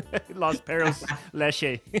 Perros. Los Perros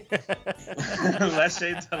Leche. Leche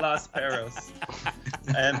de los Perros.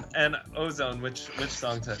 And Ozone, which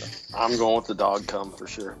song title? I'm going with the dog come for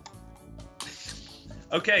sure.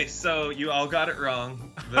 Okay, so you all got it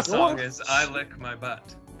wrong. The song is "I Lick My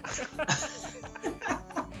Butt."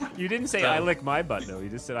 You didn't say So- I lick my butt, though. You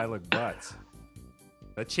just said I lick butts.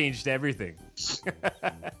 That changed everything.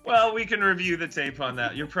 Well, we can review the tape on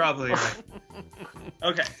that. You're probably right.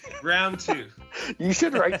 Okay, round 2. You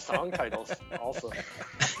should write song titles also.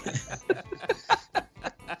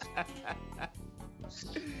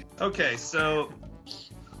 Okay, so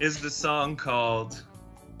is the song called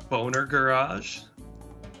 "Boner Garage"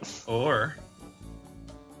 or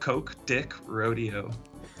 "Coke Dick Rodeo"?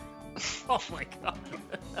 Oh my god.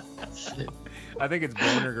 Shit. I think it's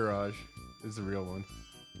Boner Garage. Is the real one.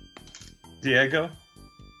 Diego?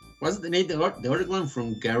 What's the name? The other one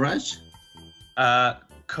from Garage?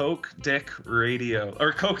 Coke Dick Radio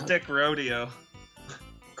or Coke Dick Rodeo.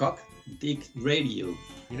 Cock Dick Radio.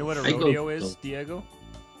 You know what a I go- rodeo is, Diego?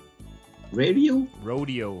 Radio?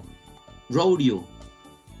 Rodeo. Rodeo.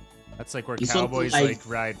 That's like where It's something cowboys like- like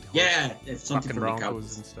ride Yeah, it's something fucking for the broncos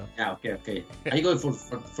Cowboys. and stuff. Yeah, okay. I go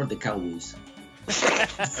for the Cowboys.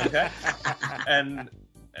 Okay.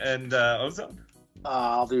 and Ozone.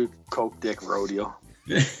 I'll do Coke Dick Rodeo.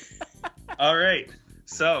 All right.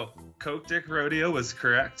 So Coke Dick Rodeo was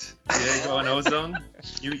correct. Diego and Ozone,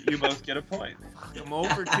 you both get a point. I'm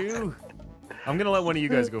over 2. I'm gonna let one of you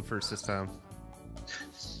guys go first this time.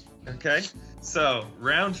 Okay. So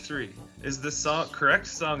round 3 is the correct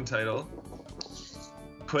song title.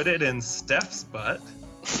 "Put It in Steph's Butt"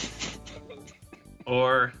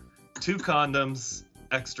 or "2 Condoms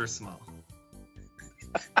Extra Small."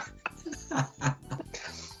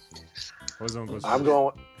 Ozone goes I'm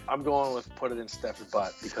first. going with put it in Steph's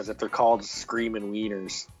butt because if they're called Screaming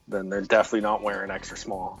Wieners, then they're definitely not wearing extra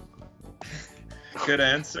small. Good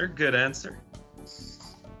answer. Good answer.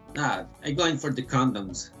 I'm going for the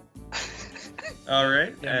condoms. All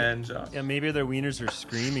right. Yeah. And Josh. Yeah, maybe their wieners are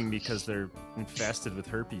screaming because they're infested with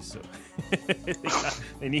herpes. So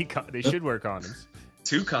they should wear condoms.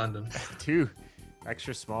 2 condoms. 2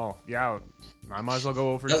 extra small. Yeah, I might as well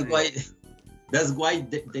go over That's 3. why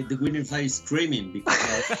the winners are screaming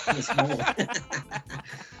because they're small.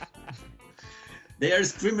 They are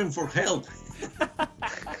screaming for help.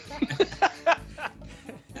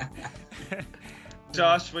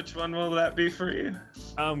 Josh, which one will that be for you?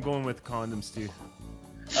 I'm going with condoms too.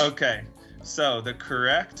 Okay. So the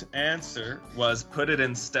correct answer was "Put It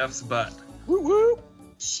in Steph's Butt." Woo woo!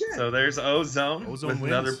 Shit. So there's Ozone, Ozone with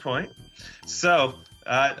wins. another point. So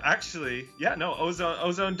actually, yeah, no,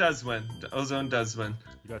 Ozone does win. Ozone does win.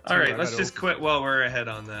 You got 2, All I right, let's got just over. quit while we're ahead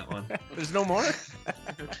on that one. There's no more.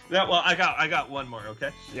 Yeah, well, I got one more.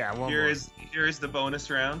 Okay. Yeah, one Here more. is the bonus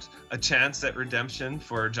round, a chance at redemption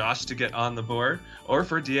for Josh to get on the board or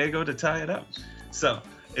for Diego to tie it up. So,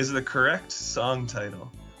 is the correct song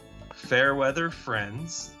title "Fairweather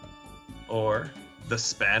Friends" or "The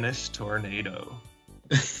Spanish Tornado"?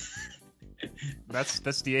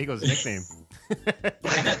 That's Diego's nickname.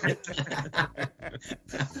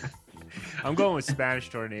 I'm going with Spanish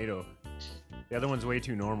Tornado. The other one's way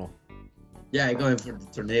too normal. Yeah, I'm going for the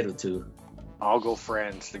tornado too. I'll go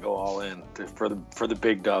Friends to go all in for the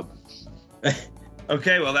big dub.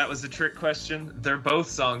 Okay, well, that was a trick question. They're both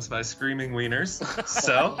songs by Screaming Wieners.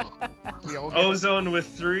 So, We all get it. Ozone with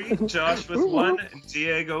 3, Josh with 1, and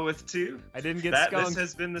Diego with 2. I didn't get This skunked.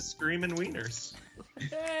 has been the Screaming Wieners.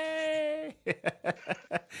 Hey!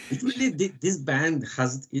 It really, this band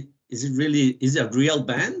has it. Is it a real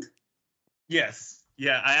band? Yes.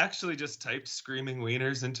 Yeah, I actually just typed Screaming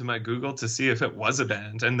Wieners into my Google to see if it was a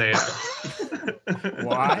band, and they are.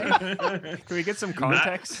 Why? Can we get some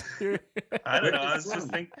context here? I don't know.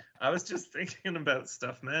 I was just thinking about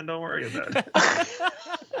stuff, man. Don't worry about it.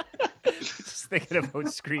 Just thinking about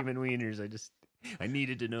Screaming Wieners. I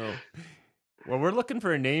needed to know. Well, we're looking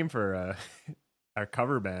for a name for our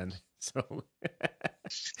cover band. So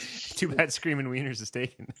too bad Screaming Wieners is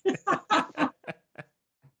taken.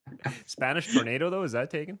 Spanish Tornado, though, is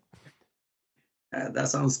that taken? That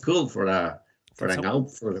sounds cool for a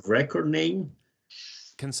record name.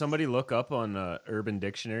 Can somebody look up on Urban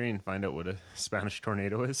Dictionary and find out what a Spanish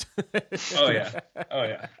tornado is? Oh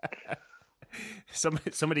yeah.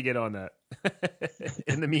 Somebody get on that.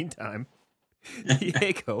 In the meantime,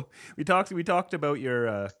 Diego, we talked about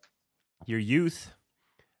your youth.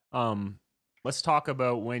 Let's talk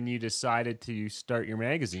about when you decided to start your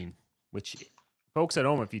magazine, which, folks at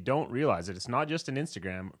home, if you don't realize it, it's not just an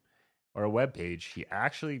Instagram or a web page. He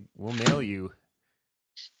actually will mail you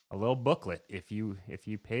a little booklet if you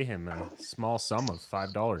pay him a small sum of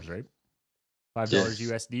 $5, right? $5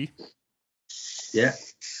 USD. Yeah,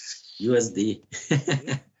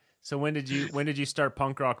 USD. So when did you start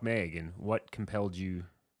Punk Rock Mag, and what compelled you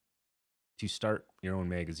to start your own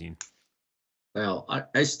magazine? Well,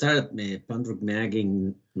 I started my Punk Rock Mag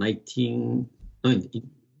in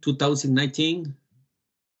 2019.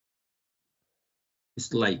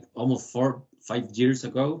 It's like almost 4-5 years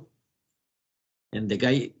ago. And the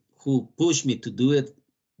guy who pushed me to do it,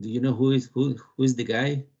 do you know who is the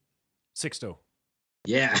guy? Sixto.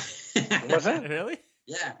 Yeah. Was it? Really?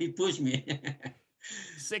 Yeah, he pushed me.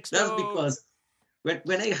 Sixto. That's because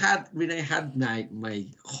when I had my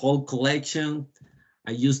whole collection,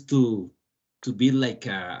 I used to be like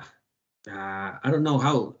I don't know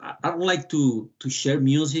how, I don't like to share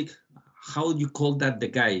music. How do you call that?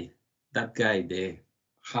 That guy, they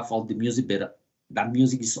have all the music, but that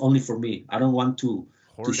music is only for me. I don't want to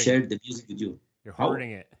share the music with you. You're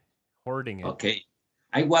hoarding it. Okay.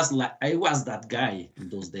 I was that guy in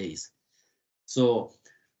those days. So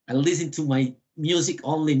I listened to my music,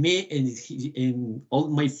 only me, and all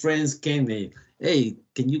my friends came. Hey,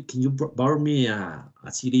 can you borrow me a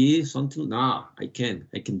CD, something? No, I can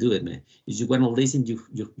do it, man. If you want to listen,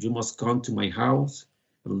 you must come to my house.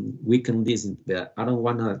 We can listen, but I don't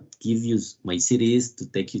want to give you my CDs to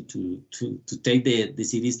take you to take the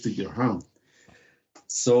CDs to your home.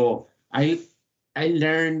 So I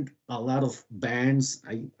learned a lot of bands.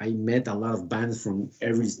 I met a lot of bands from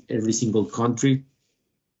every single country.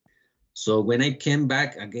 So when I came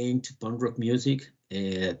back again to punk rock music,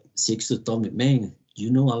 Sixto told me, man,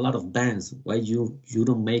 you know a lot of bands. Why you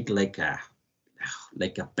don't make like a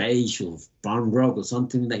page of punk rock or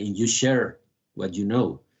something that you share what you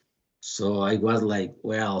know? So I was like,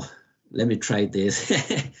 well, let me try this.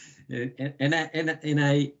 and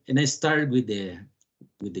I started with the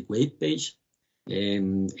web page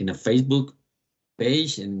and in a Facebook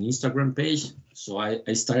page and Instagram page. So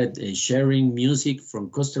I started sharing music from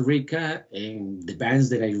Costa Rica and the bands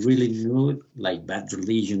that I really knew, like Bad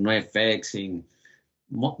Religion, NoFX, and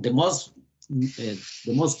the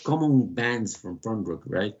most common bands from punk rock,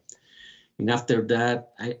 right? And after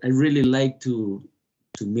that, I really like to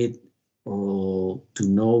meet or to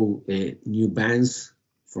know new bands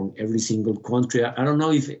from every single country. I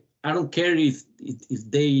don't care if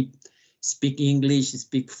they speak English,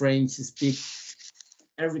 speak French, speak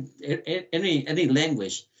any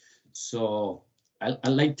language. So I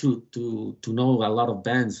like to know a lot of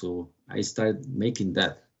bands. So I started making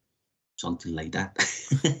something like that.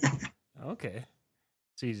 Okay.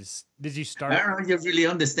 So did you start? I don't know if you really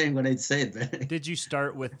understand what I said. But Did you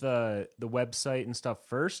start with the website and stuff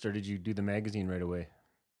first, or did you do the magazine right away?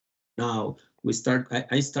 No,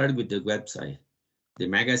 I started with the website. The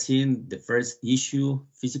magazine, the first issue,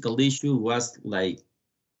 physical issue, was like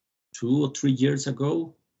 2 or 3 years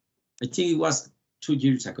ago. I think it was 2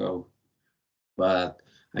 years ago. But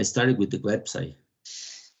I started with the website.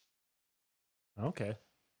 Okay.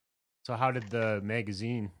 So how did the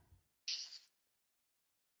magazine?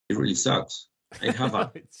 It really sucks. I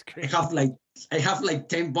have It's great. I have like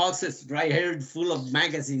 10 boxes right here full of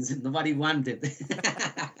magazines and nobody wanted.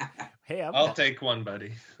 Hey, I'll take one,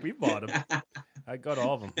 buddy. we bought them. I got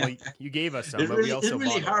all of them. Well, you gave us some, It's but we really, also it's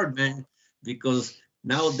really bought hard, man. because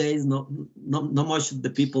nowadays not much of the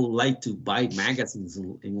people like to buy magazines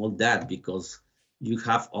and all that, because you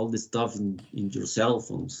have all the stuff in your cell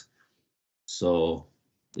phones. So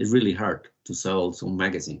it's really hard to sell some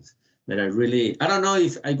magazines. But I don't know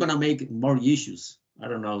if I'm gonna make more issues. I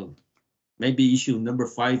don't know. Maybe issue number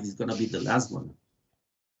 5 is gonna be the last one.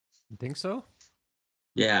 You think so?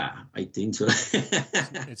 Yeah, I think so.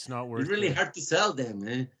 It's not worth It's really it. hard to sell them,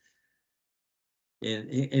 man. And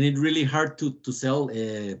it's really hard to sell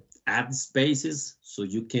ad spaces, so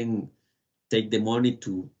you can take the money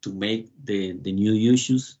to make the new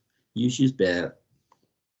issues. But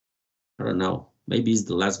I don't know. Maybe it's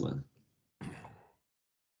the last one.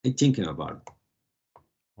 I'm thinking about it.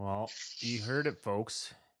 Well, you heard it,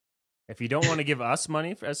 folks. If you don't want to give us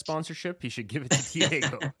money as sponsorship, you should give it to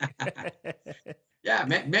Diego. Yeah,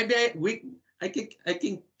 maybe I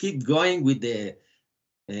can keep going with the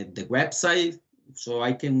website, so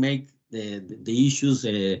I can make the issues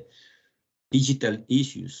digital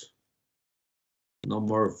issues, no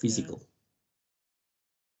more physical.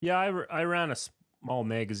 Yeah, I ran a small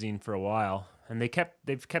magazine for a while, and they've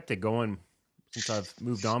kept it going since I've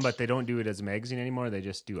moved on, but they don't do it as a magazine anymore. They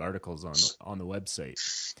just do articles on the website.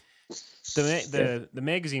 The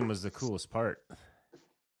magazine was the coolest part.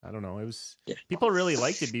 I don't know. It was people really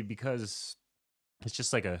liked it because it's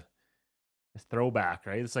just like a throwback,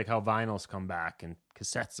 right? It's like how vinyls come back and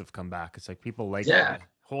cassettes have come back. It's like people like to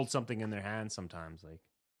hold something in their hand sometimes.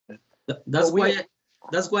 Like that's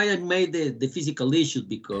why I made the physical issue,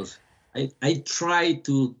 because I try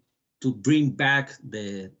to bring back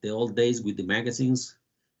the old days with the magazines,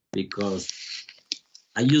 because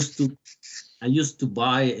I used to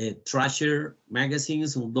buy Thrasher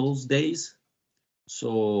magazines on those days.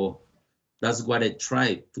 So that's what I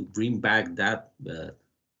tried to bring back, that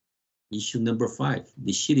issue number 5,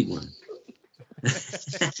 the shitty one.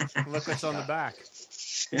 Look what's on the back.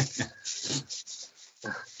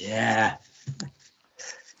 Yeah.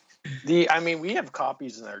 We have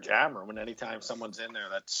copies in our jam room, and anytime someone's in there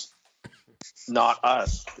that's not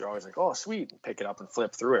us, you're always like, oh, sweet, and pick it up and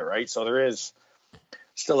flip through it, right? So there is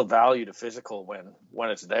still a value to physical when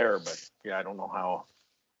it's there, but yeah, I don't know how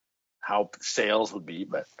sales would be,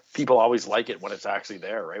 but people always like it when it's actually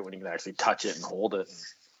there, right? When you can actually touch it and hold it.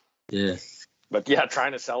 Yeah. But yeah,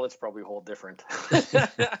 trying to sell it's probably a whole different.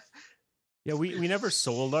 Yeah, we never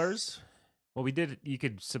sold ours. Well, we did. You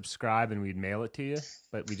could subscribe and we'd mail it to you,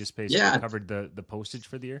 but we just basically covered the postage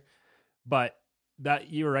for the year. But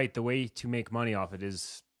that, you're right. The way to make money off it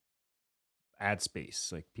is ad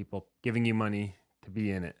space, like people giving you money to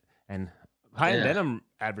be in it. And High End Denim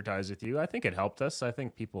advertised with you. I think it helped us. I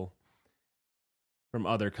think people from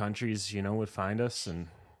other countries, would find us, and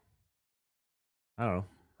I don't know.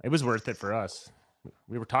 It was worth it for us.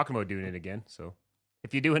 We were talking about doing it again, so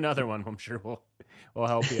if you do another one, I'm sure we'll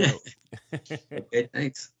help you out.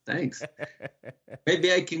 Okay, thanks.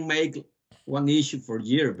 Maybe I can make one issue for a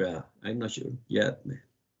year, but I'm not sure yet.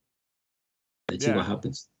 Let's see what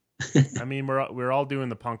happens. I mean, we're all doing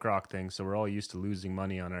the punk rock thing, so we're all used to losing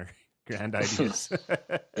money on our grand ideas.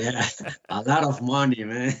 Yeah, a lot of money,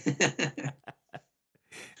 man.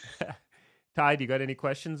 Ty, do you got any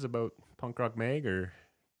questions about Punk Rock Mag or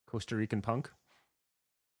Costa Rican punk?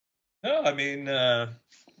 No, I mean, I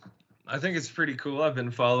think it's pretty cool. I've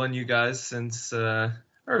been following you guys since a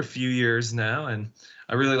few years now, and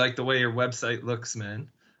I really like the way your website looks, man.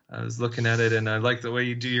 I was looking at it, and I like the way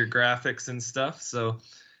you do your graphics and stuff. So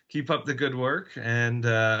keep up the good work, and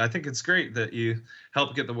I think it's great that you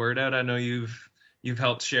help get the word out. I know you've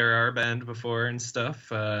helped share our band before and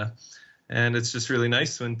stuff, and it's just really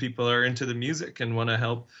nice when people are into the music and want to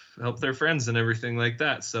help their friends and everything like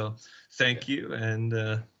that. So thank you. And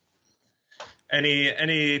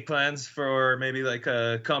any plans for maybe like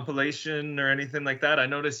a compilation or anything like that? I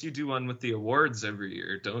notice you do one with the awards every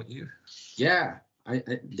year, don't you? Yeah,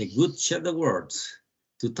 the Good Shed Awards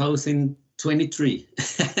 2023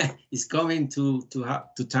 is coming to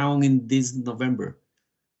town in this November,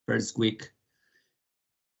 first week.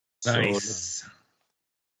 Nice. So,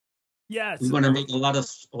 yeah, we're gonna make a lot of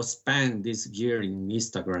spam this year in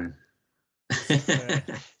Instagram.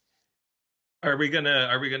 Are we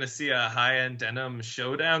gonna see a High-End Denim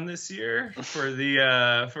showdown this year for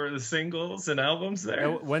the singles and albums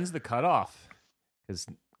there? When's the cutoff?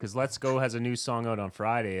 Because Let's Go has a new song out on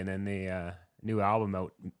Friday, and then the new album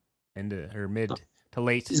out mid to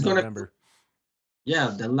late November.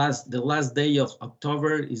 Yeah, the last day of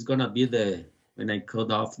October is gonna be when I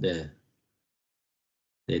cut off the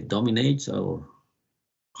dominates, or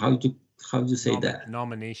how do you say that?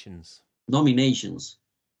 Nominations.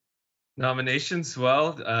 Nominations?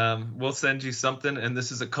 Well, we'll send you something, and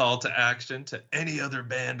this is a call to action to any other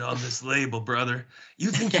band on this label, brother.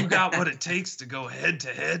 You think you got what it takes to go head to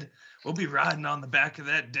head? We'll be riding on the back of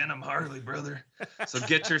that denim Harley, brother. So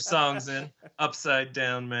get your songs in, Upside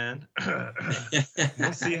Down, man.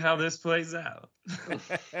 We'll see how this plays out.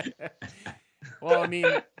 Well, I mean,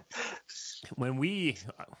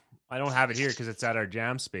 I don't have it here because it's at our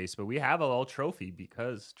jam space, but we have a little trophy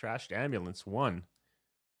because Trashed Ambulance won.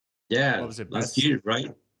 Yeah, What was it, last best? year,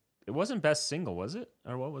 right? It wasn't best single, was it?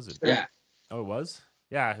 Or what was it? Yeah. Oh, it was?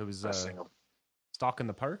 Yeah, it was Stock in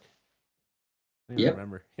the Park. I don't even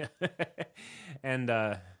remember.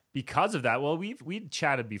 And because of that, well, we'd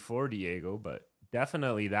chatted before, Diego, but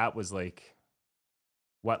definitely that was like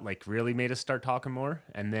what like really made us start talking more.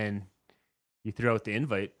 And then you threw out the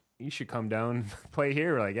invite. You should come down and play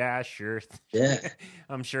here. We're like, yeah, sure. Yeah.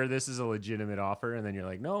 I'm sure this is a legitimate offer. And then you're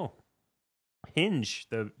like, no. Hinge,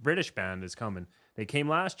 the British band, is coming. They came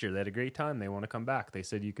last year. They had a great time. They want to come back. They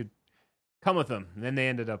said you could come with them. And then they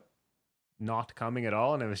ended up not coming at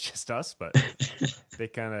all, and it was just us. But they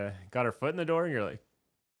kind of got our foot in the door, and you're like,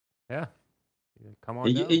 yeah, come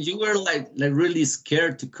on down. And you were like really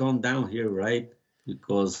scared to come down here, right?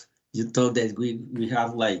 Because you thought that we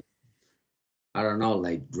have like, I don't know,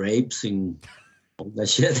 like rapes and all that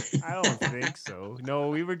shit. I don't think so. No,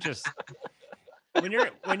 we were just when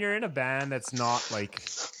you're in a band that's not like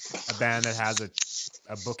a band that has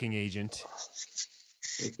a booking agent.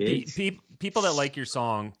 Okay. People that like your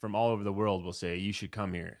song from all over the world will say you should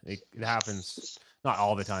come here. It happens not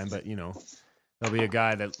all the time, but there'll be a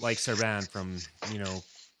guy that likes our band from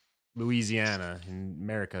Louisiana in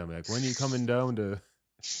America. I'm like, when are you coming down to?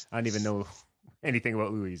 I don't even know anything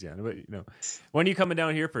about Louisiana, but when are you coming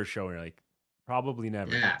down here for a show? And you're like, probably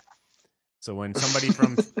never. Yeah. So when somebody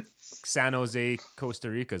from San Jose, Costa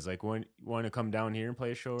Rica is like, want to come down here and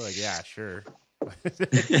play a show? We're like, yeah, sure.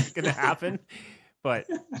 It's gonna happen. But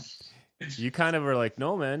you kind of were like,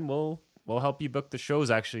 no, man, we'll help you book the shows.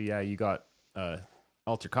 Actually, yeah, you got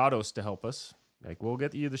Altercados to help us. Like, we'll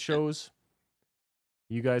get you the shows.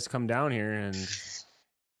 You guys come down here, and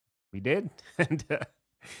we did. And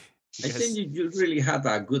I think you really had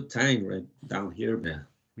a good time right down here, man.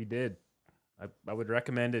 We did. I would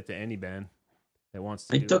recommend it to any band that wants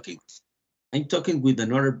to do it. I'm talking with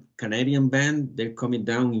another Canadian band. They're coming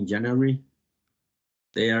down in January.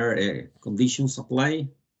 They are a Condition Supply.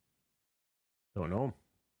 Don't know.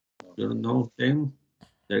 You don't know them?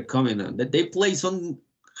 They're coming. They play some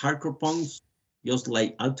hardcore punks, just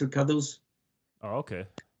like Altercados. Oh, okay.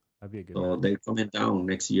 That'd be a good So one. they're coming down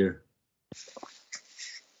next year.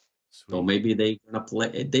 Sweet. So maybe they're gonna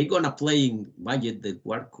play in Valle del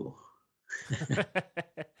Huarco.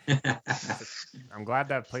 I'm glad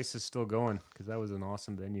that place is still going because that was an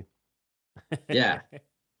awesome venue. Yeah.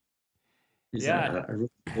 It's Yeah. a really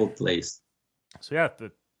cool place. So yeah,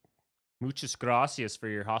 muchas gracias for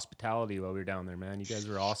your hospitality while we were down there, man. You guys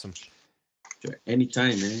were awesome. Sure.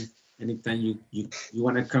 Anytime, man. Anytime you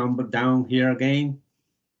want to come down here again,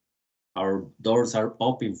 our doors are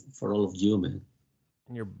open for all of you, man.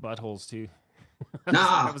 And your buttholes too. No,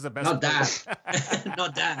 that was the best not part. that.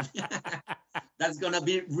 Not that. That's gonna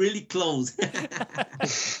be really close.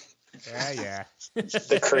 Yeah.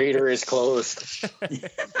 The crater is closed.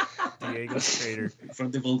 Diego's crater. From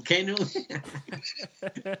the volcano.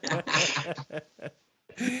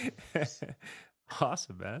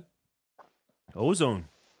 Awesome, man. Ozone,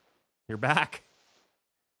 you're back.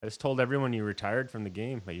 I just told everyone you retired from the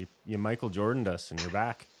game, but you Michael Jordan'd us, and you're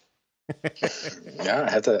back. Yeah, I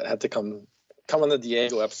had to come on the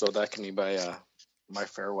Diego episode. That can be my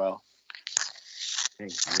farewell.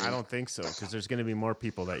 I don't think so, because there's going to be more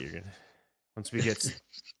people that you're gonna. Once we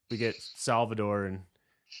get Salvador and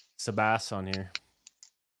Sebas on here,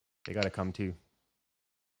 they got to come too.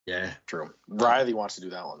 Yeah. True. Riley wants to do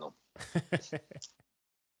that one though.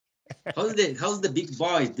 How's the big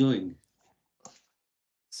boy doing?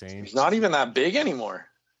 Same. He's not even that big anymore.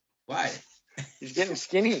 Why? He's getting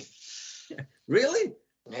skinny. Really?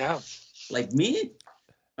 Yeah. Like me?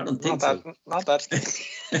 I don't think so. Not that skinny.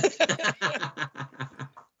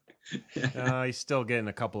 He's still getting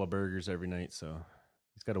a couple of burgers every night, so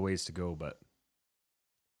he's got a ways to go, but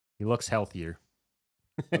he looks healthier.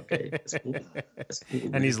 Okay, that's cool. That's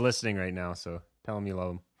cool, And he's listening right now, so tell him you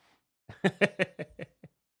love him.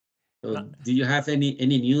 So, do you have any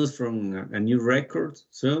news from a new record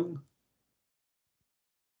soon?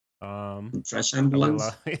 Trash Ambulance.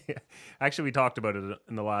 Actually, we talked about it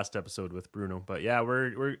in the last episode with Bruno, but yeah,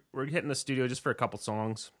 we're hitting the studio just for a couple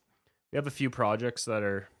songs. We have a few projects that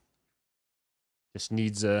are just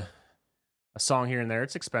needs a a song here and there.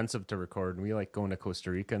 It's expensive to record, and we like going to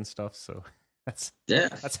Costa Rica and stuff. So that's Yeah,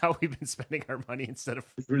 how we've been spending our money instead of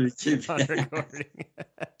it's really cheap. on recording.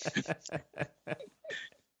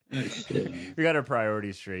 We got our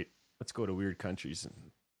priorities straight. Let's go to weird countries.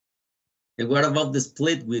 And what about the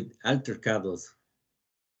split with Altercados?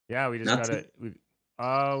 Yeah, we just Nothing.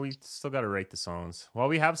 we still gotta write the songs. Well,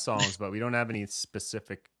 we have songs, but we don't have any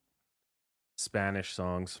specific Spanish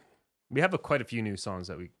songs. We have quite a few new songs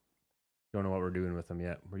that we don't know what we're doing with them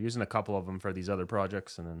yet. We're using a couple of them for these other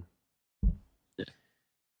projects, and then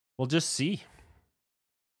we'll just see.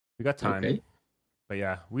 We got time. Okay. But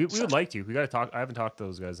yeah, we would like to. We got to talk. I haven't talked to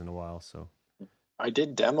those guys in a while, so I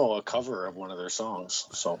did demo a cover of one of their songs,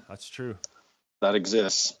 so that's true. that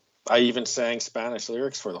exists. I even sang Spanish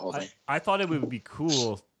lyrics for the whole thing. I thought it would be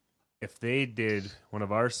cool if they did one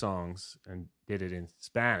of our songs and did it in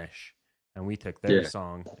Spanish, and we took their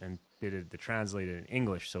song and did it translated in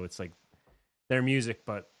English. So it's like their music,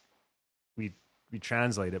 but we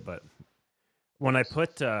translate it. But when I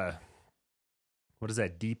put what is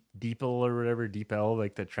that, Deepl or whatever, Deepl,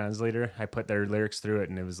 like the translator, I put their lyrics through it,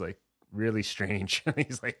 and it was like really strange.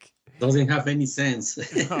 He's like, Doesn't have any sense.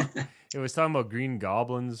 no, it was talking about green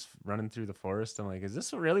goblins running through the forest. I'm like, is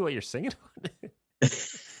this really what you're singing about?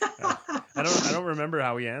 I don't remember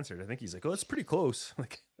how he answered. I think he's like, oh, it's pretty close.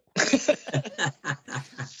 Like,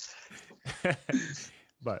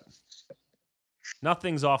 but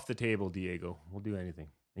nothing's off the table, Diego. We'll do anything.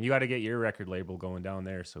 And you got to get your record label going down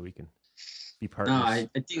there so we can be partners. No, I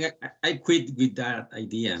think I quit with that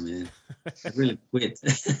idea, man. I really quit.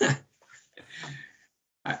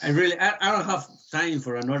 I don't have time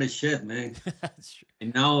for another shit, man. That's true.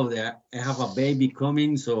 And now that I have a baby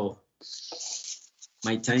coming, so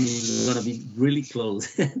my time is gonna be really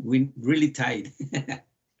close, really tight.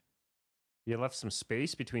 You left some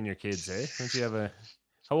space between your kids, eh? Don't you have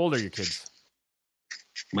how old are your kids?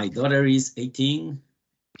 My daughter is 18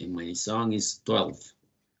 and my son is 12.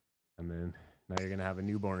 And then now you're gonna have a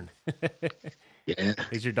newborn. Yeah.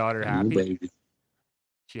 Is your daughter A new happy? baby.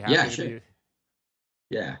 She happy? Yeah, to sure. be-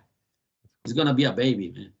 Yeah. It's gonna be a baby,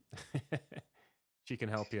 man. She can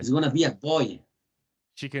help you. It's gonna be a boy.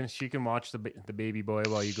 She can watch the baby boy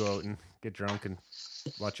while you go out and get drunk and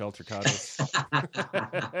watch Altercados.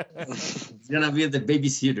 It's gonna be the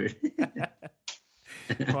babysitter.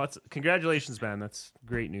 Well, congratulations, man. That's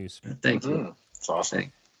great news. Thank you. It's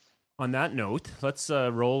awesome. On that note, let's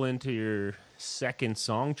roll into your second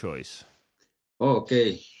song choice. Oh,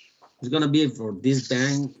 okay. It's gonna be for this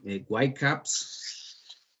band, White Kaps.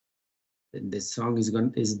 And the song is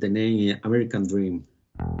the name American Dream.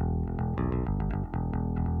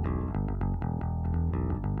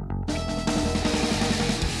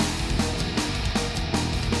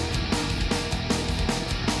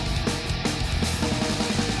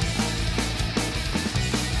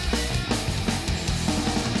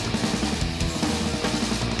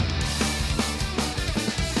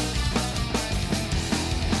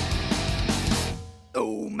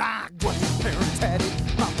 Oh, my grandparents had it,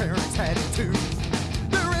 my parents had it too.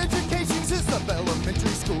 Their education system, elementary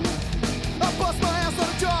school. I bust my ass on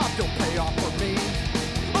a job, don't pay off for me.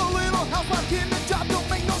 A little housewife in the job don't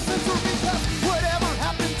make no sense for me. 'Cause whatever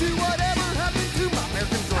happened to my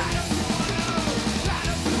American dream?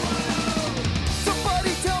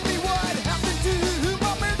 Somebody tell me what happened to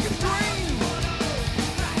my American dream.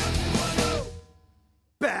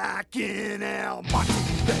 Back in Almonte,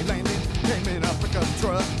 they landed, came in a pickup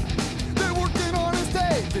truck. They're working on his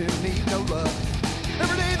day, didn't need no luck.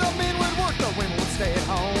 Every day the men would work, the women would stay at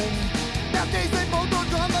home. Nowadays they both are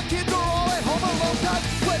gone, the kids are all at home alone. 'Cause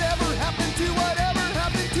whatever happened to my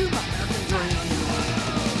American dream?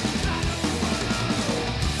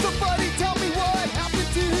 Somebody tell me what happened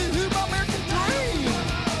to my American dream?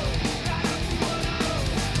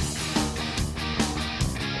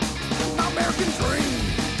 My American dream.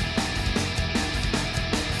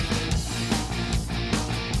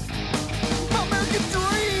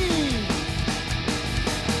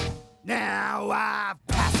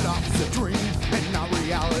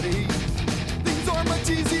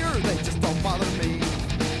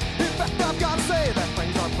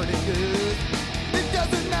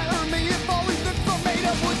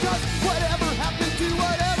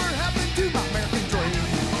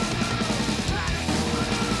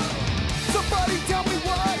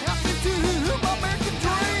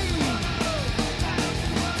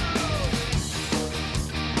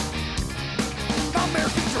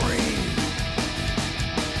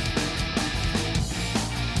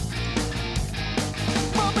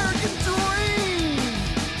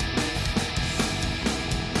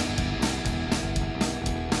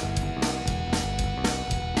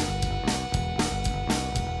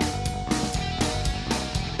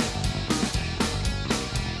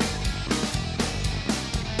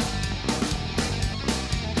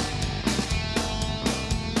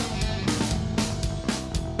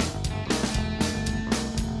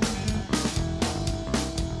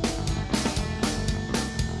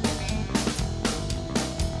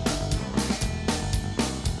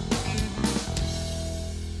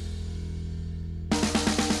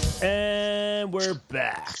 And we're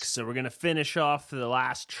back. So we're going to finish off the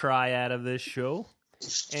last triad of this show.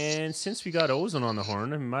 And since we got Ozone on the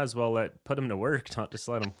horn, I might as well put him to work, not just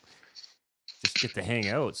let him just get to hang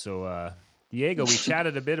out. So, Diego, we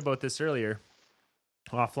chatted a bit about this earlier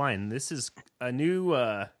offline. This is a new,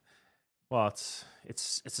 it's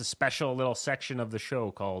a special little section of the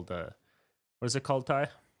show called, what is it called, Ty?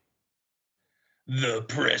 The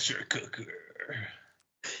Pressure Cooker.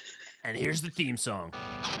 And here's the theme song.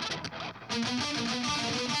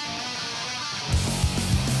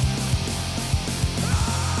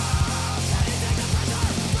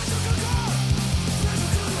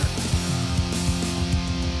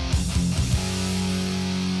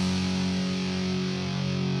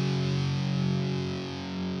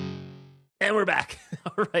 And we're back.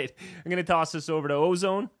 All right. I'm going to toss this over to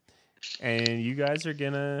Ozone, and you guys are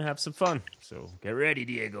going to have some fun. So get ready,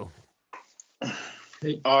 Diego.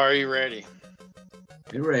 Are you ready?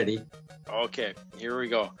 You ready? Okay, here we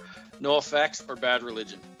go. No Effects or Bad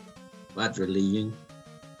Religion? Bad Religion.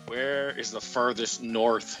 Where is the furthest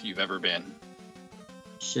north you've ever been?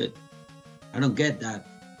 Shit. I don't get that.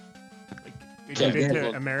 Have you Okay, been to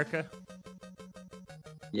well- America?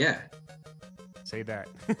 Yeah. Say that.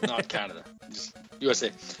 Not Canada. Just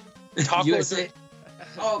USA. Tacos USA.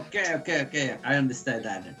 Okay. I understand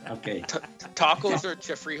that. Okay. Tacos or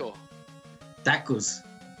chifrijo? Tacos.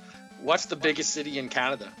 What's the biggest city in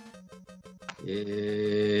Canada?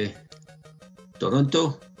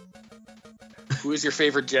 Toronto. Who is your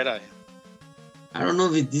favorite Jedi? I don't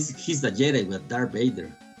know if he's the Jedi, but Darth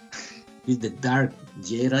Vader. He's the Dark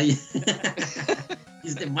Jedi.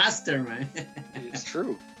 He's the master, man. It's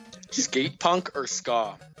true. Skate punk or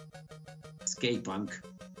ska? Skate punk.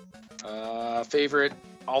 Favorite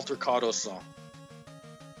Altercado song?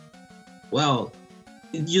 Well,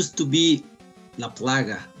 it used to be La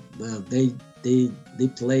Plaga. Well, they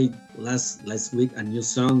played last week a new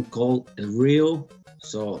song called El Rio,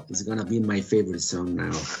 so it's gonna be my favorite song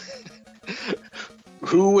now.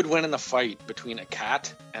 Who would win in a fight between a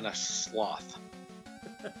cat and a sloth?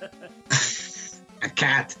 A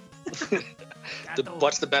cat.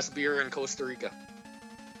 What's the best beer in Costa Rica?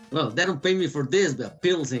 Well, they don't pay me for this, but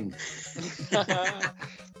Pilsing.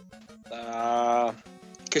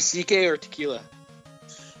 Cacique or tequila?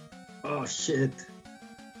 Oh shit.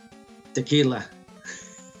 Tequila.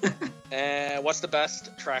 And what's the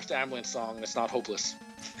best trashed ambulance song that's not hopeless?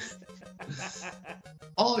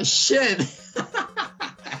 Oh shit.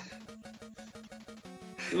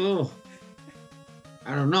 Oh,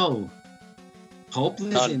 I don't know.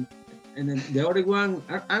 Hopeless None. and then the other one,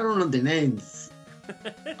 I don't know the names.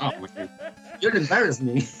 Oh, man. You're embarrassed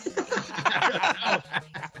me.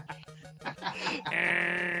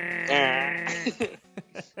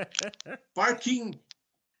 Parking.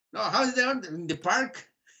 No, how is that in the park?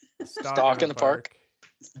 Stock in the park.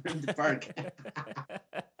 In the park.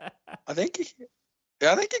 I think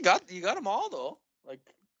you got them all though. Like,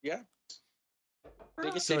 yeah.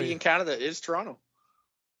 Biggest city in Canada is Toronto.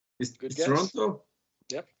 It's Good guess. Toronto?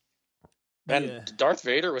 Yep. And Yeah. Darth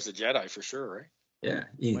Vader was a Jedi for sure, right? Yeah,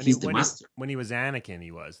 he's the master. When he was Anakin,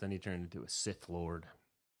 he was. Then he turned into a Sith Lord.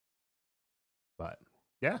 But,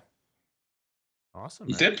 yeah. Awesome.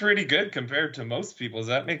 He man. did pretty good compared to most people. Does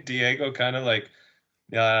that make Diego kind of like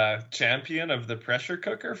champion of the pressure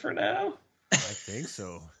cooker for now? I think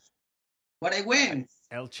so. But I win.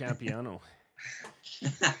 El Champiano.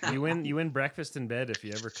 You win breakfast in bed if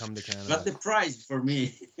you ever come to Canada. Got the prize for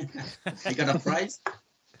me. I got a prize.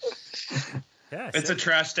 Yeah, It's a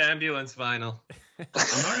trashed ambulance vinyl.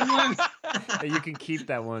 Another one. you can keep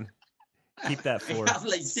that one. Keep that I for. have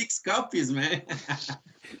like 6 copies, man.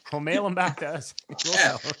 We'll mail them back to us. We'll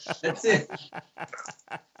Yeah. sell 'em. That's it.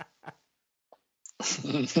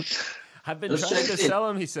 I've been Let's trying check to it. sell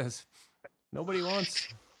them, he says. Nobody wants.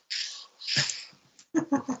 Look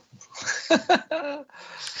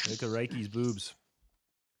at Reiki's boobs.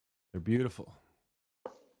 They're beautiful.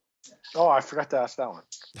 Oh, I forgot to ask that one.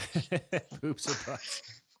 Boobs or butts.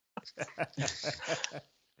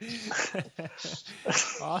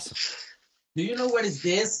 Awesome. Do you know what is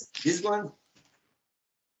this? This one?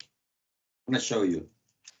 I'm gonna show you.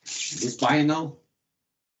 This vinyl.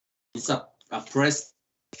 It's a press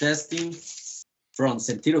testing from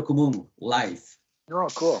Sentido Común live. Oh,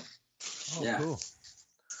 cool. Oh, Yeah. cool.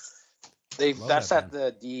 Love That's that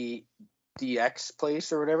at the DX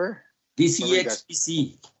place or whatever.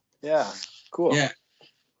 DCXPC. Yeah, cool. Yeah.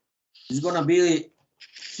 It's gonna be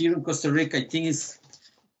here in Costa Rica. I think it's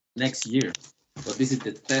next year. But this is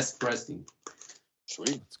the test pressing.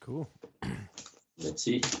 Sweet. That's cool. Let's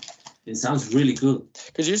see. It sounds really good.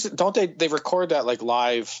 Because don't they record that like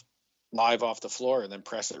live live off the floor and then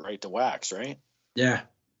press it right to wax, right? Yeah.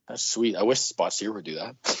 That's sweet. I wish Spots here would do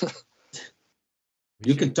that.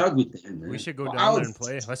 You can talk with them, man. We should go down there and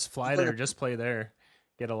play. Let's fly there, just play there,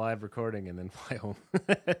 get a live recording, and then fly home.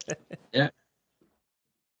 Yeah.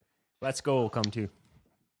 Let's Go will come too.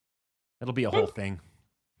 It'll be a whole thing.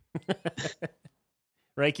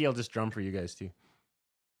 Reiki, I'll just drum for you guys too.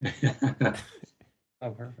 Oh,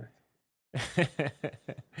 perfect.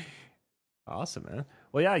 Awesome, man.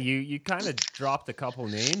 Well, yeah, you kind of dropped a couple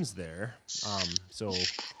names there. So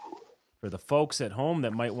for the folks at home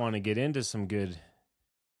that might want to get into some good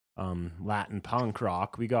Latin punk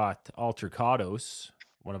rock, we got Altercados,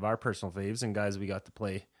 one of our personal faves, and guys we got to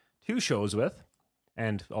play 2 shows with,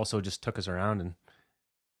 and also just took us around and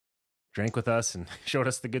drank with us and showed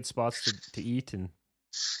us the good spots to eat.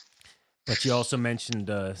 But you also mentioned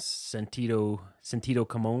Sentido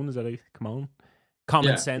Camon. Is that a Camon?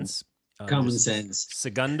 Common Sense. Common Sense.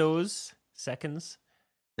 Segundos. Seconds.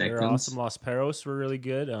 They're awesome. Los Perros were really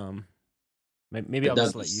good. Maybe I'll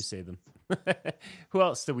just let you say them. Who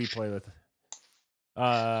else did we play with?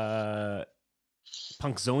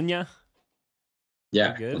 Punkzonia.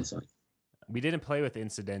 Yeah. Good. We didn't play with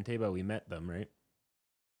Incidente, but we met them, right?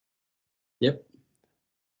 Yep.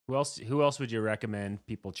 Who else would you recommend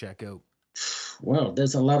people check out? Well,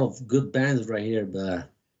 there's a lot of good bands right here, but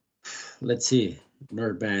let's see.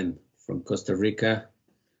 Another band from Costa Rica,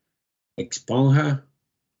 Exponja.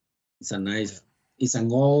 It's it's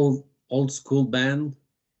an old school band.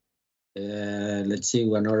 Let's see,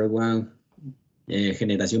 another one,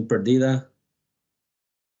 Generación Perdida.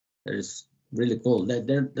 There's really cool.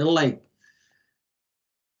 They're like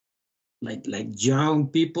young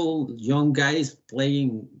people, young guys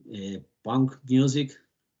playing punk music,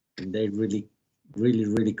 and they're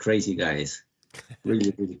really crazy guys.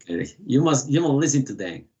 Really crazy. You must listen to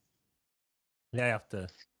them. Yeah, you have to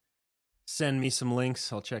send me some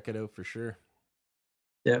links. I'll check it out for sure.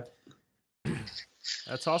 Yep.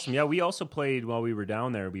 That's awesome. Yeah, we also played while we were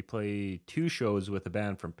down there. We played 2 shows with a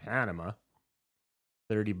band from Panama.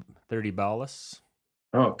 30 Balas.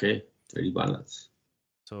 Oh, okay. 30 Balas.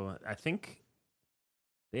 So I think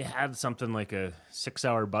they had something like a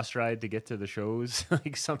 6-hour bus ride to get to the shows,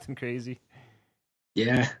 like something crazy.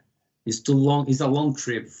 Yeah, it's too long. It's a long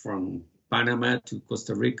trip from Panama to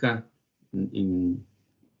Costa Rica in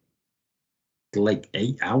like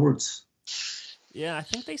 8 hours. Yeah, I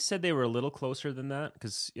think they said they were a little closer than that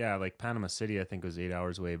because, yeah, like Panama City, I think was 8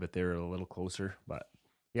 hours away, but they were a little closer. But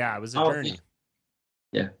yeah, it was a journey.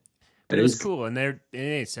 Yeah. But it was cool. And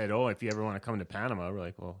they said, oh, if you ever want to come to Panama, we're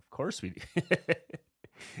like, well, of course we do.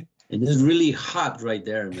 And it's really hot right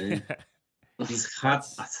there, man. It's hot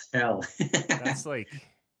as hell. That's like,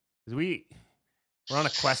 because we're on a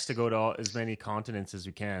quest to go to as many continents as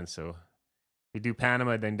we can. So we do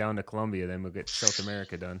Panama, then down to Colombia, then we'll get South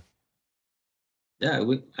America done. Yeah,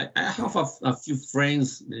 I have a few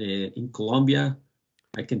friends in Colombia.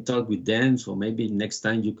 I can talk with them, so maybe next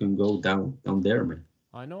time you can go down there, man.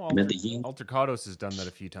 I know Altercados has done that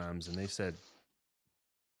a few times, and they said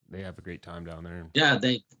they have a great time down there. Yeah,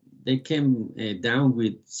 they came down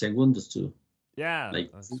with Segundos too. Yeah,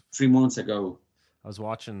 like 3 months ago. I was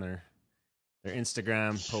watching their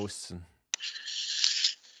Instagram posts and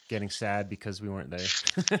getting sad because we weren't there.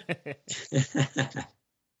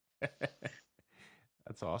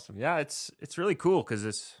 That's awesome. Yeah, it's really cool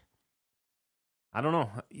because I don't know,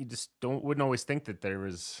 you just wouldn't always think that there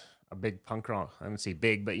was a big punk rock. I wouldn't say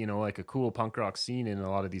big, but like a cool punk rock scene in a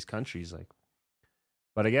lot of these countries.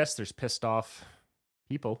 But I guess there's pissed off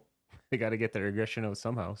people. They got to get their aggression out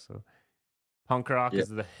somehow. So punk rock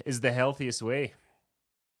is the healthiest way.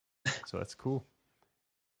 So that's cool.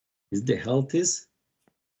 Is the healthiest?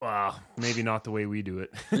 Wow, maybe not the way we do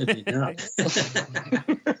it. Maybe not.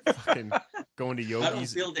 Fucking going to yogis. I don't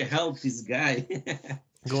feel the healthiest guy.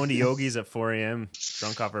 Going to yogis at 4 a.m.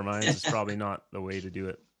 drunk off our minds is probably not the way to do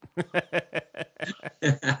it.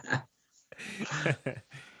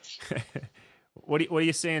 What are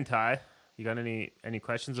you saying, Ty? You got any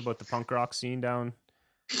questions about the punk rock scene down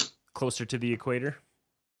closer to the equator?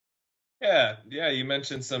 Yeah. You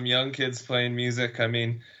mentioned some young kids playing music. I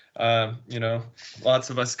mean, lots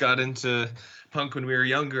of us got into punk when we were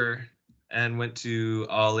younger and went to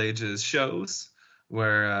all ages shows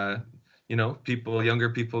where younger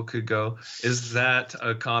people could go. Is that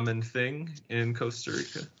a common thing in Costa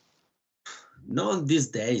Rica? Not these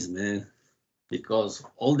days, man, because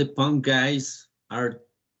all the punk guys are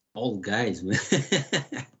old guys, man.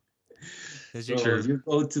 So you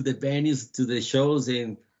go to the venues, to the shows,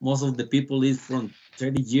 and most of the people is from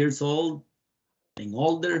 30 years old and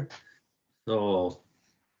older, so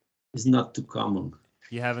it's not too common.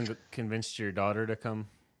 You haven't convinced your daughter to come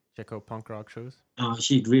check out punk rock shows?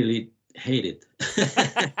 She really hated.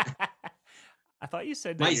 I thought you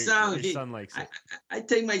said that My your son, son likes it. I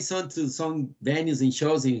take my son to some venues and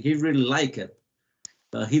shows, and he really like it.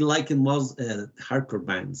 He liked most hardcore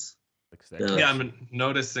bands. Yeah, I'm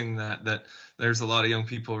noticing that there's a lot of young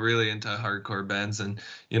people really into hardcore bands, and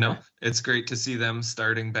it's great to see them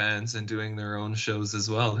starting bands and doing their own shows as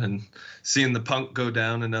well, and seeing the punk go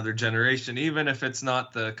down another generation, even if it's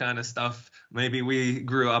not the kind of stuff maybe we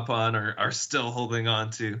grew up on or are still holding on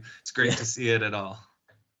to. It's great to see it at all.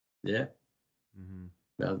 Yeah.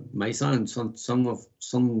 Well, my son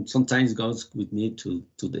sometimes goes with me to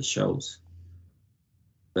the shows,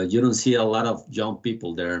 but you don't see a lot of young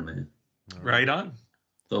people there, man. Right on.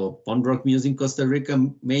 So punk rock music in Costa Rica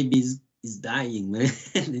maybe is dying, man.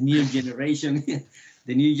 The new generation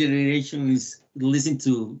is listening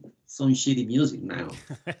to some shitty music now.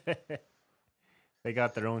 They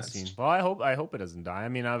got their own scene. Well, I hope it doesn't die. I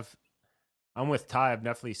mean, I'm with Ty. I'm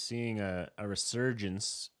definitely seeing a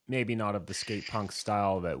resurgence, maybe not of the skate punk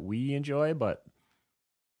style that we enjoy, but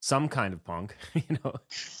some kind of punk,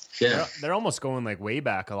 Yeah, they're almost going like way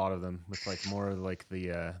back. A lot of them with like more like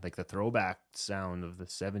the throwback sound of the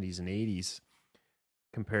 70s and 80s,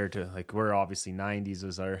 compared to like we're obviously 90s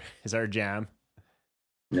is our jam.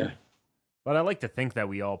 Yeah, but I like to think that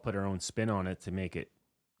we all put our own spin on it to make it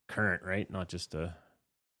current, right? Not just a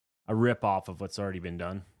rip off of what's already been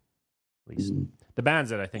done. At least the bands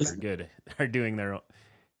that I think are good are doing their own.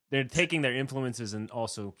 They're taking their influences and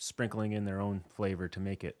also sprinkling in their own flavor to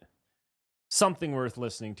make it something worth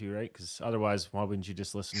listening to, right? Because otherwise, why wouldn't you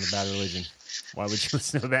just listen to Bad Religion? Why would you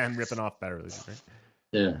listen to a band ripping off Bad Religion, right?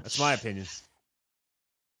 Yeah. That's my opinion.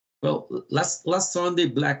 Well, last Sunday,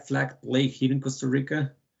 Black Flag played here in Costa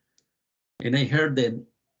Rica, and I heard that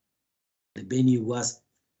the venue was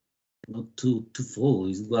not too full.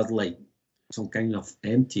 It was like some kind of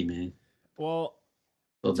empty, man. Well,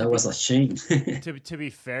 so that was a shame. to be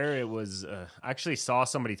fair, it was. I actually saw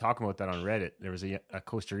somebody talking about that on Reddit. There was a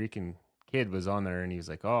Costa Rican kid was on there, and he was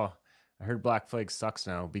like, "Oh, I heard Black Flag sucks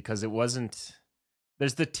now because it wasn't."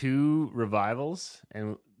 There's the two revivals,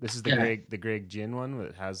 and this is the Greg Gin one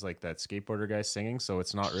that has like that skateboarder guy singing. So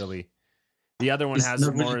it's not really. The other one has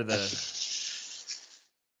more of the.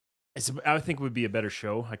 I think it would be a better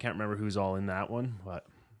show. I can't remember who's all in that one, but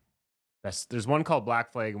there's one called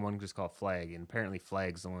Black Flag and one just called Flag, and apparently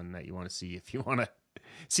Flag's the one that you want to see if you want to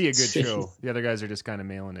see a good show. The other guys are just kind of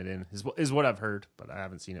mailing it in, is what I've heard, but I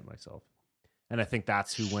haven't seen it myself. And I think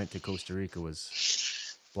that's who went to Costa Rica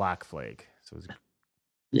was Black Flag. So it was...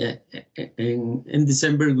 Yeah, in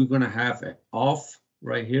December we're gonna have an off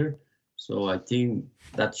right here, so I think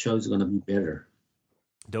that show is gonna be better.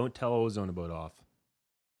 Don't tell Ozone about off.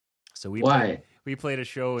 So we played a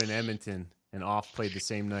show in Edmonton, and Off played the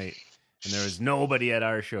same night, and there was nobody at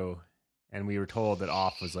our show, and we were told that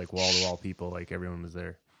Off was like wall to wall people, like everyone was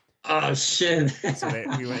there. Oh shit! So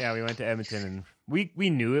we went to Edmonton, and we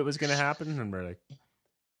knew it was gonna happen, and we're like,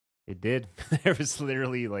 it did. There was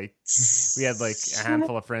literally like we had like a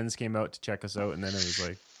handful of friends came out to check us out, and then it was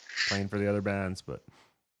like playing for the other bands, but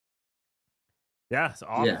yeah, so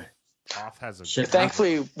Off. Yeah. Off has a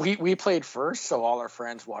thankfully we played first, so all our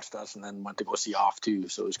friends watched us and then went to go see Off too,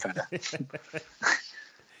 so it was kind of it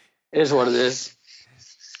is what it is.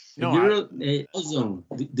 No, Ozone,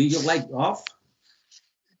 do you like Off?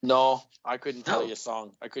 No, I couldn't tell you a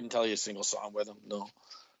song. I couldn't tell you a single song with them. No.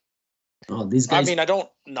 Oh, these guys. I mean, I don't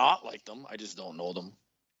not like them. I just don't know them.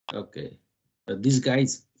 Okay, but these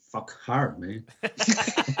guys fuck hard, man.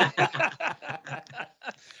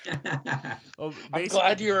 Well, I'm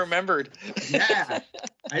glad you remembered. Yeah,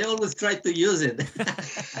 I always try to use it.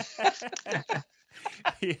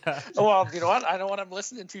 Yeah. Well, you know what? I know what I'm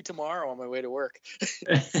listening to tomorrow on my way to work.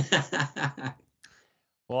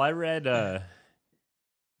 Well, I read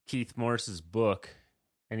Keith Morris's book,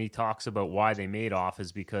 and he talks about why they made Off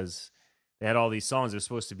is because they had all these songs. They're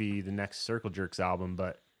supposed to be the next Circle Jerks album,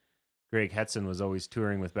 but Greg Hetson was always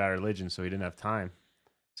touring with Bad Religion, so he didn't have time.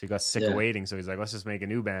 So he got sick of waiting. So he's like, let's just make a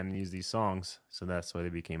new band and use these songs. So that's why they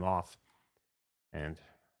became Off. And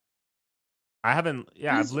I haven't,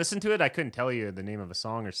 I've listened to it. I couldn't tell you the name of a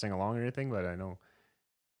song or sing along or anything, but I know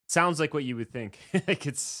it sounds like what you would think. Like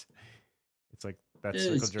it's like that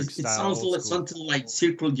Circle Jerk style. It sounds like something like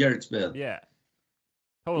Circle Jerks, man. Yeah.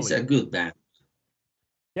 Totally. It's a good band.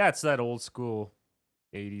 Yeah, it's that old school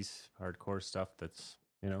 80s hardcore stuff that's,